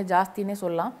ஜென்ரேஷன் உண்மையாக ஜாஸ்தின்னே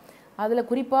சொல்லலாம். அதில்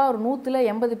குறிப்பாக ஒரு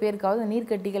 180 பேருக்காவது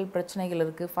நீர்க்கட்டிகள் பிரச்சனைகள்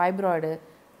இருக்குது, ஃபைப்ராய்டு,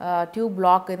 டியூப்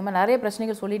பிளாக், இது மாதிரி நிறைய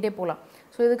பிரச்சனைகள் சொல்லிகிட்டே போகலாம்.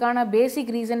 ஸோ இதுக்கான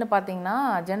பேசிக் ரீசன்னு பார்த்தீங்கன்னா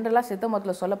ஜென்ரலாக சித்த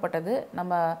மருத்துவத்தில் சொல்லப்பட்டது,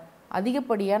 நம்ம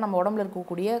அதிகப்படியாக நம்ம உடம்புல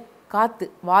இருக்கக்கூடிய காற்று,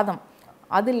 வாதம்,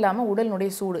 அது இல்லாமல்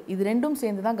உடலினுடைய சூடு, இது ரெண்டும்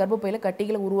சேர்ந்து தான் கர்ப்பப்பையில்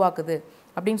கட்டிகளை உருவாக்குது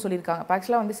அப்படின்னு சொல்லியிருக்காங்க. இப்போ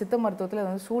ஆக்சுவலாக வந்து சித்த மருத்துவத்தில்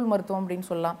வந்து சூழ் மருத்துவம் அப்படின்னு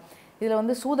சொல்லலாம். இதில்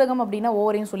வந்து சூதகம் அப்படின்னா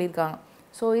ஓவரையும் சொல்லியிருக்காங்க.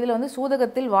 ஸோ இதில் வந்து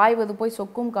சூதகத்தில் வாய்வது போய்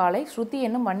சொக்கும் காலை ஸ்ருதி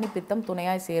என்னும் வன்னி பித்தம்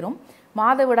துணையாய் சேரும்,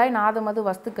 மாதவிடாய் நாதமது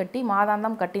வஸ்து கட்டி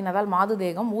மாதாந்தம் கட்டினதால் மாது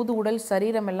தேகம் ஊது உடல்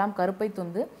சரீரமெல்லாம் கருப்பை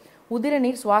துந்து உதிர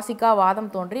நீர் சுவாசிக்கா வாதம்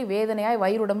தோன்றி வேதனையாய்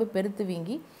வயிறுடம்பு பெருத்து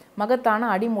வீங்கி மகத்தான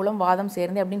அடி மூலம் வாதம்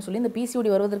சேர்ந்து அப்படின்னு சொல்லி இந்த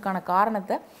பிசிஓடி வருவதற்கான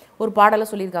காரணத்தை ஒரு பாடலை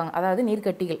சொல்லியிருக்காங்க. அதாவது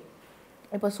நீர்க்கட்டிகள்.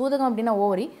 இப்போ சூதகம் அப்படின்னா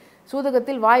ஓவரி,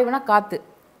 சூதகத்தில் வாயுனா காற்று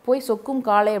போய் சொக்கும்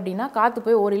காலை அப்படின்னா காற்று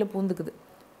போய் ஓரியில் பூந்துக்குது.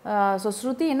 ஸோ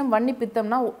ஸ்ருதி என்னும் வன்னி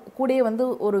பித்தம்னா கூடயே வந்து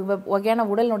ஒரு வகையான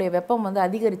உடலினுடைய வெப்பம் வந்து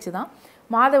அதிகரித்து தான்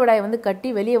மாதவிடாயை வந்து கட்டி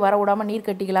வெளியே வர விடாமல்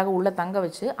நீர்க்கட்டிகளாக உள்ளே தங்க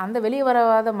வச்சு அந்த வெளியே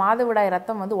வராத மாதவிடாய்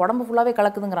ரத்தம் வந்து உடம்பு ஃபுல்லாகவே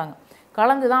கலக்குதுங்கிறாங்க.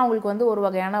 கலந்து தான் அவங்களுக்கு வந்து ஒரு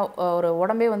வகையான ஒரு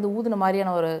உடம்பே வந்து ஊதுன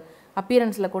மாதிரியான ஒரு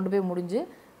அப்பியரன்ஸில் கொண்டு போய் முடிஞ்சு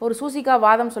ஒரு சூசிக்கா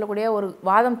வாதம் சொல்லக்கூடிய ஒரு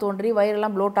வாதம் தோன்றி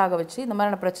வயிறெல்லாம் ப்ளோட் ஆக வச்சு இந்த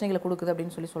மாதிரியான பிரச்சனைகளை கொடுக்குது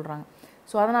அப்படின்னு சொல்கிறாங்க.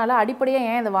 ஸோ அதனால் அடிப்படையாக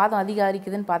ஏன் இந்த வாதம்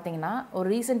அதிகரிக்குதுன்னு பார்த்தீங்கன்னா ஒரு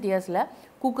ரீசெண்ட் இயர்ஸில்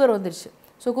குக்கர் வந்துருச்சு.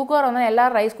 ஸோ குக்கர் வந்து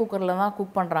எல்லோரும் ரைஸ் குக்கரில் தான்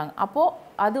குக் பண்ணுறாங்க. அப்போது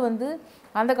அது வந்து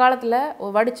அந்த காலத்தில்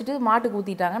வடிச்சிட்டு மாட்டுக்கு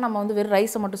ஊற்றிட்டாங்க, நம்ம வந்து வெறும்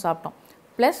ரைஸை மட்டும் சாப்பிட்டோம்.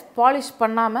 ப்ளஸ் பாலிஷ்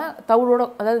பண்ணாமல் தவிடோட,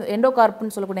 அதாவது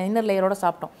எண்டோகார்ப்புன்னு சொல்லக்கூடிய இன்னர் லேயரோட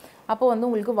சாப்பிட்டோம். அப்போ வந்து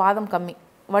உங்களுக்கு வாதம் கம்மி,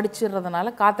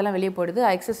 வடிச்சிடுறதுனால காற்றெல்லாம் வெளியே போயிடுது,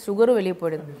 எக்ஸஸ் சுகரும் வெளியே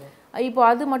போயிடுது. இப்போ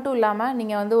அது மட்டும் இல்லாமல்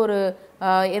நீங்கள் வந்து ஒரு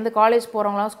எந்த காலேஜ்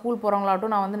போகிறவங்களாம் ஸ்கூல்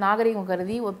போகிறவங்களாகட்டும், நான் வந்து நாகரிகம்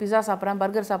கருதி ஒரு பிஸா சாப்பிட்றேன்,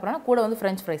 பர்கர் சாப்பிட்றேன்னா கூட வந்து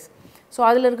ஃப்ரெஞ்ச் ஃப்ரைஸ். ஸோ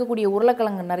அதில் இருக்கக்கூடிய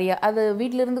உருளைக்கிழங்கு நிறைய, அது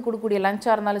வீட்டிலேருந்து கொடுக்கக்கூடிய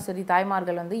லஞ்சாக இருந்தாலும் சரி,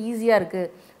 தாய்மார்கள் வந்து ஈஸியாக இருக்குது,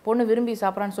 பொண்ணு விரும்பி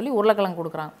சாப்பிட்றான்னு சொல்லி உருளைக்கிழங்கு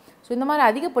கொடுக்குறாங்க. ஸோ இந்த மாதிரி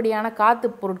அதிகப்படியான காற்று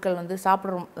பொருட்கள் வந்து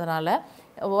சாப்பிட்றதுனால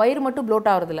வயிறு மட்டும் ப்ளோட்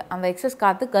ஆகிறதில்ல, அந்த எக்ஸஸ்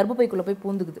காற்று கர்ப்பப்பைக்குள்ளே போய்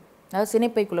பூந்துக்குது, அதாவது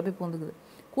சினைப்பைக்குள்ளே போய் பூந்துக்குது.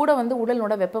 கூட வந்து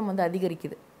உடலோட வெப்பம் வந்து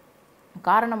அதிகரிக்குது.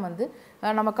 காரணம் வந்து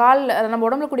நம்ம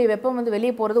உடம்புல கூடிய வெப்பம் வந்து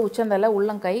வெளியே போகிறது உச்சந்தலை,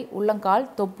 உள்ளங்கை, உள்ளங்கால்,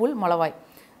 தொப்புள், மலவாய்.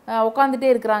 உட்காந்துட்டே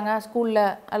இருக்கிறாங்க ஸ்கூலில்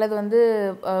அல்லது வந்து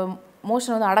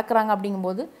மோஷன் வந்து அடக்குறாங்க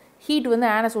அப்படிங்கும்போது ஹீட் வந்து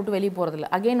ஆனஸ் விட்டு வெளியே போகிறதில்ல.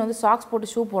 அகெயின் வந்து சாக்ஸ்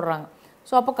போட்டு ஷூ போடுறாங்க.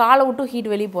 ஸோ அப்போ காலை விட்டும்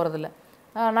ஹீட் வெளியே போகிறதில்ல.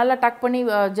 நல்லா டக் பண்ணி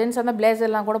ஜென்ஸ் அந்த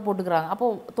பிளேசர்லாம் கூட போட்டுக்கிறாங்க.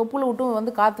 அப்போது தொப்புள் விட்டும்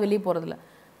வந்து காற்று வெளியே போகிறதில்ல,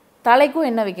 தலைக்கும்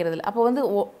எண்ணெய் வைக்கிறதில்ல. அப்போ வந்து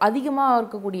அதிகமாக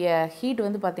இருக்கக்கூடிய ஹீட்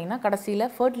வந்து பார்த்திங்கன்னா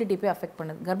கடைசியில் ஃபர்டிலிட்டி போய் அஃபெக்ட்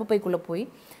பண்ணுது. கர்ப்பப்பைக்குள்ளே போய்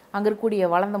அங்கே இருக்கக்கூடிய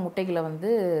வளர்ந்த முட்டைகளை வந்து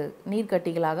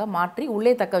நீர்க்கட்டிகளாக மாற்றி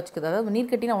உள்ளே தக்க வச்சுக்குது. அதாவது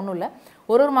நீர்க்கட்டினா ஒன்றும் இல்லை,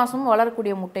 ஒரு மாதமும்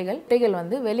வளரக்கூடிய முட்டைகள்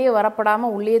வந்து வெளியே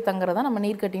வரப்படாமல் உள்ளே தங்குறதா நம்ம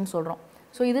நீர்க்கட்டின்னு சொல்கிறோம்.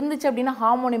 ஸோ இது இருந்துச்சு அப்படின்னா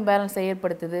ஹார்மோன் இம்பேலன்ஸை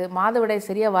ஏற்படுத்துது. மாதவிடாய்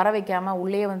சரியாக வர வைக்காமல்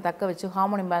உள்ளே வந்து தக்க வச்சு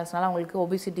ஹார்மோன் இம்பேலன்ஸ்னால அவங்களுக்கு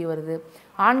ஒபிசிட்டி வருது.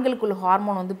 ஆண்களுக்குள்ள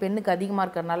ஹார்மோன் வந்து பெண்ணுக்கு அதிகமாக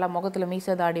இருக்கிறதுனால முகத்தில்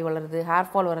மீச தாடி வளருது, ஹேர்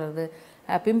ஃபால் வளருது,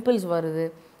 பிம்பிள்ஸ் வருது.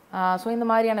 ஸோ இந்த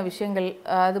மாதிரியான விஷயங்கள்.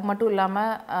 அது மட்டும்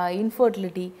இல்லாமல்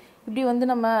இன்ஃபர்டிலிட்டி, இப்படி வந்து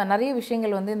நம்ம நிறைய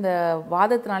விஷயங்கள் வந்து இந்த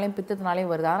வாதத்தினாலையும்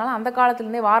பித்தத்தினாலையும் வருது. அதனால் அந்த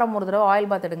காலத்துலேருந்தே வாரம் ஒரு தடவை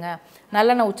ஆயில் பாத் எடுங்க,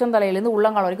 நல்லெண்ணெய் உச்சந்தலையிலேருந்து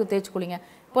உள்ளங்கால் வரைக்கும் தேய்ச்சி குளிங்க.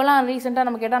 இப்போலாம் ரீசெண்டாக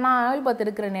நம்ம கேட்டால் நான் ஆயில் பாத்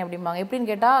எடுக்கிறேனே அப்படிம்பாங்க. எப்படின்னு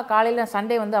கேட்டால் காலையில்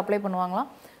சண்டே வந்து அப்ளை பண்ணுவாங்களாம்,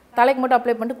 தலைக்கு மட்டும்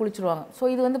அப்ளை பண்ணிட்டு குளிச்சுருவாங்க. ஸோ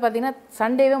இது வந்து பார்த்திங்கன்னா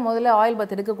சண்டேவே முதல்ல ஆயில்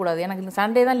பாத் எடுக்கக்கூடாது. எனக்கு இந்த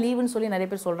சண்டே தான் லீவுன்னு சொல்லி நிறைய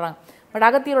பேர் சொல்கிறாங்க. பட்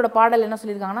அகத்தியரோட பாடல் என்ன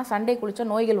சொல்லியிருக்காங்கன்னா சண்டே குளித்தா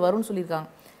நோய்கள் வரும்னு சொல்லியிருக்காங்க.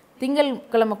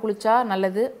 திங்கள்கிழமை குளித்தா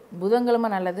நல்லது, புதன்கிழமை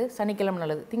நல்லது, சனிக்கிழமை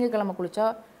நல்லது. திங்கட்கிழமை குளித்தா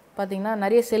பார்த்திங்கன்னா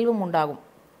நிறைய செல்வம் உண்டாகும்.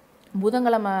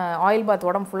 புதன்கிழமை ஆயில் பாத்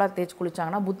உடம்பு ஃபுல்லாக தேய்ச்சி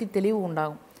குளித்தாங்கன்னா புத்தி தெளிவு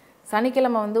உண்டாகும்.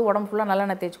 சனிக்கிழமை வந்து உடம்பு ஃபுல்லாக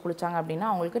நல்லெண்ணெய் தேய்ச்சி குளித்தாங்க அப்படின்னா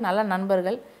அவங்களுக்கு நல்ல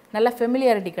நண்பர்கள், நல்ல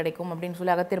ஃபெமிலியாரிட்டி கிடைக்கும் அப்படின்னு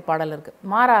சொல்லி அகத்தியர் பாடல் இருக்குது.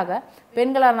 மாறாக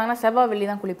பெண்களாக இருந்தாங்கன்னா செவ்வாய் வெள்ளி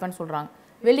தான் குளிப்பேன்னு சொல்கிறாங்க.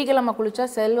 வெள்ளிக்கிழமை குளித்தா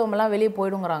செல்வமெல்லாம் வெளியே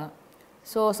போயிடுங்கிறாங்க.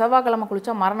 ஸோ செவ்வாய்க்கிழமை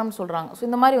குளித்தா மரணம்னு சொல்கிறாங்க. ஸோ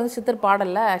இந்த மாதிரி வந்து சித்தர்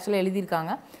பாடலில் ஆக்சுவலாக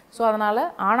எழுதியிருக்காங்க. ஸோ அதனால்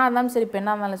ஆணாக இருந்தாலும் சரி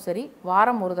பெண்ணாக இருந்தாலும் சரி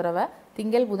வாரம் ஒரு தடவை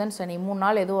திங்கள் புதன் சனி 3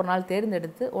 நாள் ஏதோ ஒரு நாள்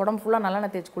தேர்ந்தெடுத்து உடம்பு ஃபுல்லாக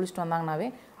நல்லெண்ணெய் தேய்ச்சி குளிச்சுட்டு வந்தாங்கன்னாவே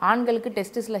ஆண்களுக்கு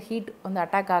டெஸ்டிஸில் ஹீட் வந்து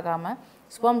அட்டாக் ஆகாமல்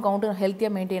ஸ்பெர்ம் கவுண்ட்டு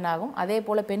ஹெல்த்தியாக மெயின்டைன் ஆகும். அதே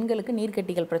போல் பெண்களுக்கு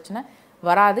நீர்க்கட்டிகள் பிரச்சனை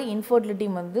வராது. இன்ஃபர்டிலிட்டி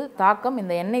வந்து தாக்கம்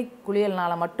இந்த எண்ணெய்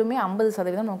குளியல்னால் மட்டுமே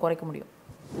 50% நம்ம குறைக்க முடியும்.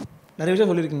 நிறைய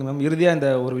விஷயம் சொல்லியிருக்கீங்க மேம். இறுதியாக இந்த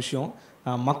ஒரு விஷயம்,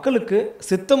 மக்களுக்கு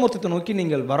சித்த மருத்துவத்தை நோக்கி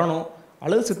நீங்கள் வரணும்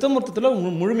அல்லது சித்த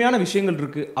மருத்துவத்தில் முழுமையான விஷயங்கள்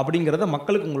இருக்குது அப்படிங்கிறத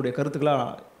மக்களுக்கு உங்களுடைய கருத்துக்களாக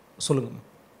சொல்லுங்கள் மேம்.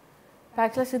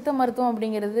 ஆக்சுவலாக சித்த மருத்துவம்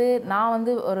அப்படிங்கிறது நான்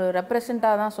வந்து ஒரு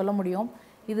ரெப்ரசண்ட்டாக தான் சொல்ல முடியும்.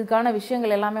 இதுக்கான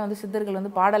விஷயங்கள் எல்லாமே வந்து சித்தர்கள்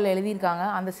வந்து பாடலில் எழுதியிருக்காங்க.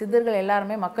 அந்த சித்தர்கள்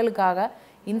எல்லாருமே மக்களுக்காக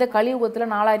இந்த கலியுகத்தில்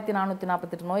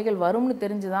 4448 நோய்கள் வரும்னு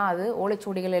தெரிஞ்சு தான் அது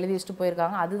ஓலைச்சுவடிகள் எழுதி வச்சுட்டு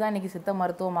போயிருக்காங்க. அதுதான் இன்றைக்கி சித்த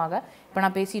மருத்துவமாக இப்போ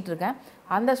நான் பேசிகிட்டு இருக்கேன்.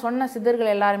 அந்த சொன்ன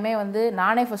சித்தர்கள் எல்லாருமே வந்து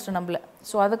நானே ஃபஸ்ட்டு நம்பல.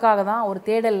 ஸோ அதுக்காக தான் ஒரு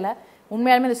தேடலில்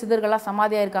உண்மையாலுமே இந்த சித்தர்கள்லாம்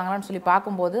சமாதியாக இருக்காங்களான்னு சொல்லி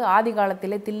பார்க்கும்போது ஆதி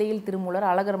காலத்திலே தில்லையில் திருமூலர்,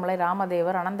 அழகர்மலை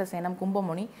ராமதேவர், அனந்தசேனம்,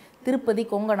 கும்பமுனி, திருப்பதி,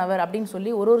 கொங்கணவர் அப்படின்னு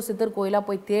சொல்லி ஒரு சித்தர் கோயிலாக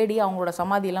போய் தேடி அவங்களோட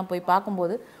சமாதியெல்லாம் போய்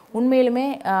பார்க்கும்போது உண்மையிலுமே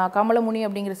கமலமுனி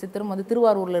அப்படிங்கிற சித்தரும் வந்து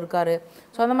திருவாரூரில் இருக்கார்.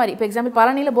 ஸோ அந்த மாதிரி இப்போ எக்ஸாம்பிள்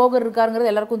பழனியில் போகர்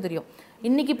இருக்காருங்கிறது எல்லாருக்கும் தெரியும்.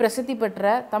 இன்றைக்கி பிரசித்தி பெற்ற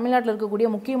தமிழ்நாட்டில் இருக்கக்கூடிய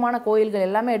முக்கியமான கோயில்கள்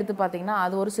எல்லாமே எடுத்து பார்த்திங்கன்னா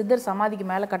அது ஒரு சித்தர் சமாதிக்கு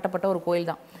மேலே கட்டப்பட்ட ஒரு கோயில்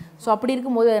தான். ஸோ அப்படி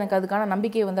இருக்கும்போது எனக்கு அதுக்கான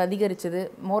நம்பிக்கை வந்து அதிகரிச்சது.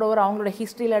 மோரோவர் அவங்களோட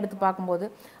ஹிஸ்ட்ரியில் எடுத்து பார்க்கும்போது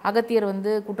அகத்தியர்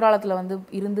வந்து குற்றாலத்தில் வந்து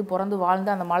இருந்து பிறந்து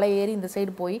வாழ்ந்து அந்த மலை ஏறி இந்த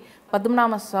சைடு போய்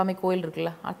பத்மநாப சுவாமி கோயில்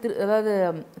இருக்குல்ல, அதாவது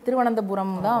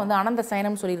திருவனந்தபுரம் தான் வந்து அனந்த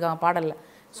சயனம்னு சொல்லியிருக்காங்க பாடலில்.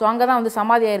 ஸோ அங்கே தான் வந்து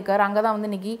சமாதியாக இருக்கார். அங்கே தான் வந்து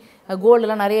இன்றைக்கி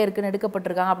கோல்டெலாம் நிறைய இருக்குன்னு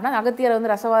எடுக்கப்பட்டிருக்காங்க. அப்படின்னா அகத்தியரை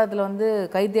வந்து ரசவாதத்தில் வந்து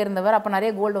கை தேர்ந்தவர். அப்போ நிறைய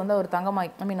கோல்டு வந்து ஒரு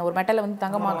ஒரு மெட்டலை வந்து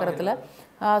தங்கமாக்குறதுல.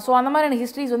 ஸோ அந்த மாதிரியான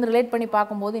ஹிஸ்ட்ரிஸ் வந்து ரிலேட் பண்ணி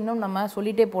பார்க்கும்போது இன்னும் நம்ம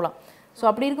சொல்லிகிட்டே போகலாம். ஸோ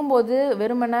அப்படி இருக்கும்போது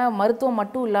வெறுமனை மருத்துவம்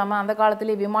மட்டும் இல்லாமல் அந்த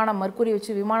காலத்திலே விமானம் மர்க்குரி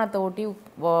வச்சு விமானத்தை ஓட்டி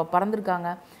பறந்துருக்காங்க.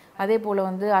 அதே போல்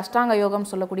வந்து அஷ்டாங்க யோகம்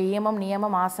சொல்லக்கூடிய ஏமம்,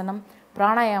 நியமம், ஆசனம்,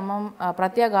 பிராணாயாமம்,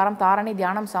 பிரத்யாகாரம், தாரணி,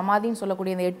 தியானம், சமாதின்னு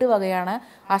சொல்லக்கூடிய இந்த 8 வகையான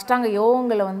அஷ்டாங்க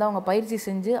யோகங்களை வந்து அவங்க பயிற்சி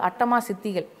செஞ்சு அட்டமா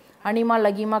சித்திகள், அனிமா,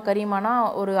 லகிமா, கரிமானா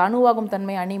ஒரு அணுவாகும்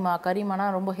தன்மை, அனிமா, கரிமானா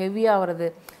ரொம்ப ஹெவியாக வருது.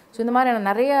 ஸோ இந்த மாதிரியான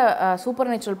நிறைய சூப்பர்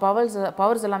நேச்சுரல்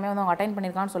பவர்ஸ் எல்லாமே வந்து அவங்க அட்டைன்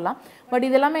பண்ணியிருக்கான்னு சொல்லலாம். பட்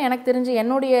இது எல்லாமே எனக்கு தெரிஞ்சு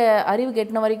என்னுடைய அறிவுக்கு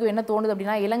எட்டின வரைக்கும் என்ன தோணுது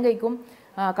அப்படின்னா, இலங்கைக்கும்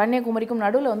கன்னியாகுமரிக்கும்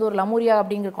நடுவில் வந்து ஒரு லமூரியா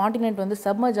அப்படிங்கிற காண்டினென்ட் வந்து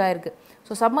சப்மர்ஜ் ஆயிருக்கு.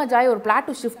 ஸோ சப்மர்ஜ் ஆகி ஒரு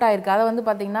பிளாட்டு ஷிஃப்ட் ஆயிருக்கு. அதை வந்து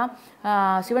பார்த்திங்கன்னா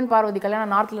சிவன் பார்வதி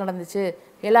கல்யாணம் நார்த்தில் நடந்துச்சு,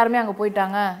 எல்லாருமே அங்கே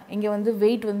போயிட்டாங்க, இங்கே வந்து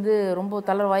வெயிட் வந்து ரொம்ப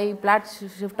தளர்வாகி பிளாட்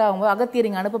ஷிஃப்ட் ஆகும்போது அகத்தியர்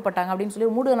இங்கே அனுப்பப்பட்டாங்க அப்படின்னு சொல்லி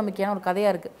மூட நம்பிக்கையான ஒரு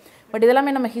கதையாக இருக்குது. பட்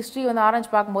இதெல்லாமே நம்ம ஹிஸ்ட்ரி வந்து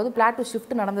ஆராய்ச்சி பார்க்கும்போது பிளாட்டு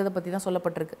ஷிஃப்ட் நடந்ததை பற்றி தான்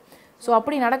சொல்லப்பட்டிருக்கு. ஸோ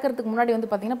அப்படி நடக்கிறதுக்கு முன்னாடி வந்து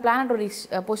பார்த்திங்கன்னா பிளானட்டரி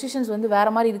பொசிஷன்ஸ் வந்து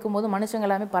வேறு மாதிரி இருக்கும்போது மனுஷங்க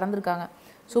எல்லாமே பறந்துருக்காங்க,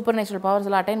 சூப்பர் நேச்சுரல் பவர்ஸ்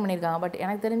எல்லாம் அட்டைன் பண்ணியிருக்காங்க. பட்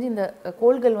எனக்கு தெரிஞ்சு இந்த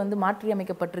கோள்கள் வந்து மாற்றி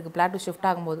அமைக்கப்பட்டிருக்கு பிளாட்டு ஷிஃப்ட்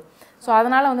ஆகும்போது. ஸோ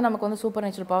அதனால் வந்து நமக்கு வந்து சூப்பர்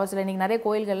நேச்சுரல் பவர்ஸ் இல்லை. இன்றைக்கி நிறைய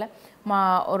கோயில்களில்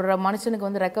ஒரு மனுஷனுக்கு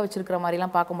வந்து ரெக்க வச்சிருக்கிற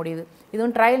மாதிரிலாம் பார்க்க முடியுது. இது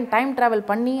வந்து டைம் ட்ராவல்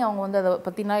பண்ணி அவங்க வந்து அதை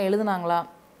பற்றினா எழுதுனாங்களா,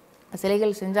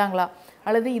 சிலைகள் செஞ்சாங்களா,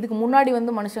 அல்லது இதுக்கு முன்னாடி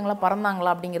வந்து மனுஷங்களாம்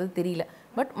பறந்தாங்களா அப்படிங்கிறது தெரியல.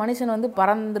 பட் மனுஷன் வந்து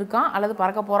பறந்துருக்கான் அல்லது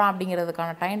பறக்க போகிறான்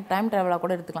அப்படிங்கிறதுக்கான டைம் ட்ராவலாக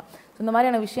கூட எடுத்துக்கலாம். ஸோ இந்த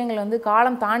மாதிரியான விஷயங்கள் வந்து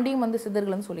காலம் தாண்டியும் வந்து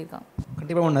சித்தர்கள் வந்து சொல்லியிருக்காங்க.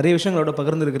 கண்டிப்பாக நிறைய விஷயங்களோட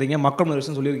பகிர்ந்துருக்கிறீங்க, மக்கள் நிறைய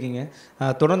விஷயம் சொல்லியிருக்கீங்க.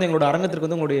 தொடர்ந்து எங்களோட அரங்கத்திற்கு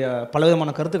வந்து உங்களுடைய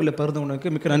பலவிதமான கருத்துக்களை பகிர்ந்து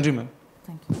கொண்டதுக்கு மிக்க நன்றி மேம்.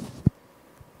 தேங்க்யூ.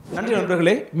 நன்றி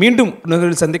நண்பர்களே, மீண்டும்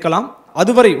நிகழ்ச்சியில் சந்திக்கலாம்.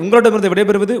 அதுவரை உங்களிடமிருந்து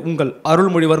விடைபெறுவது உங்கள்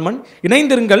அருள்மொழிவர்மன்.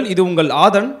 இணைந்திருங்கள், இது உங்கள்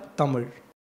ஆதன் தமிழ்.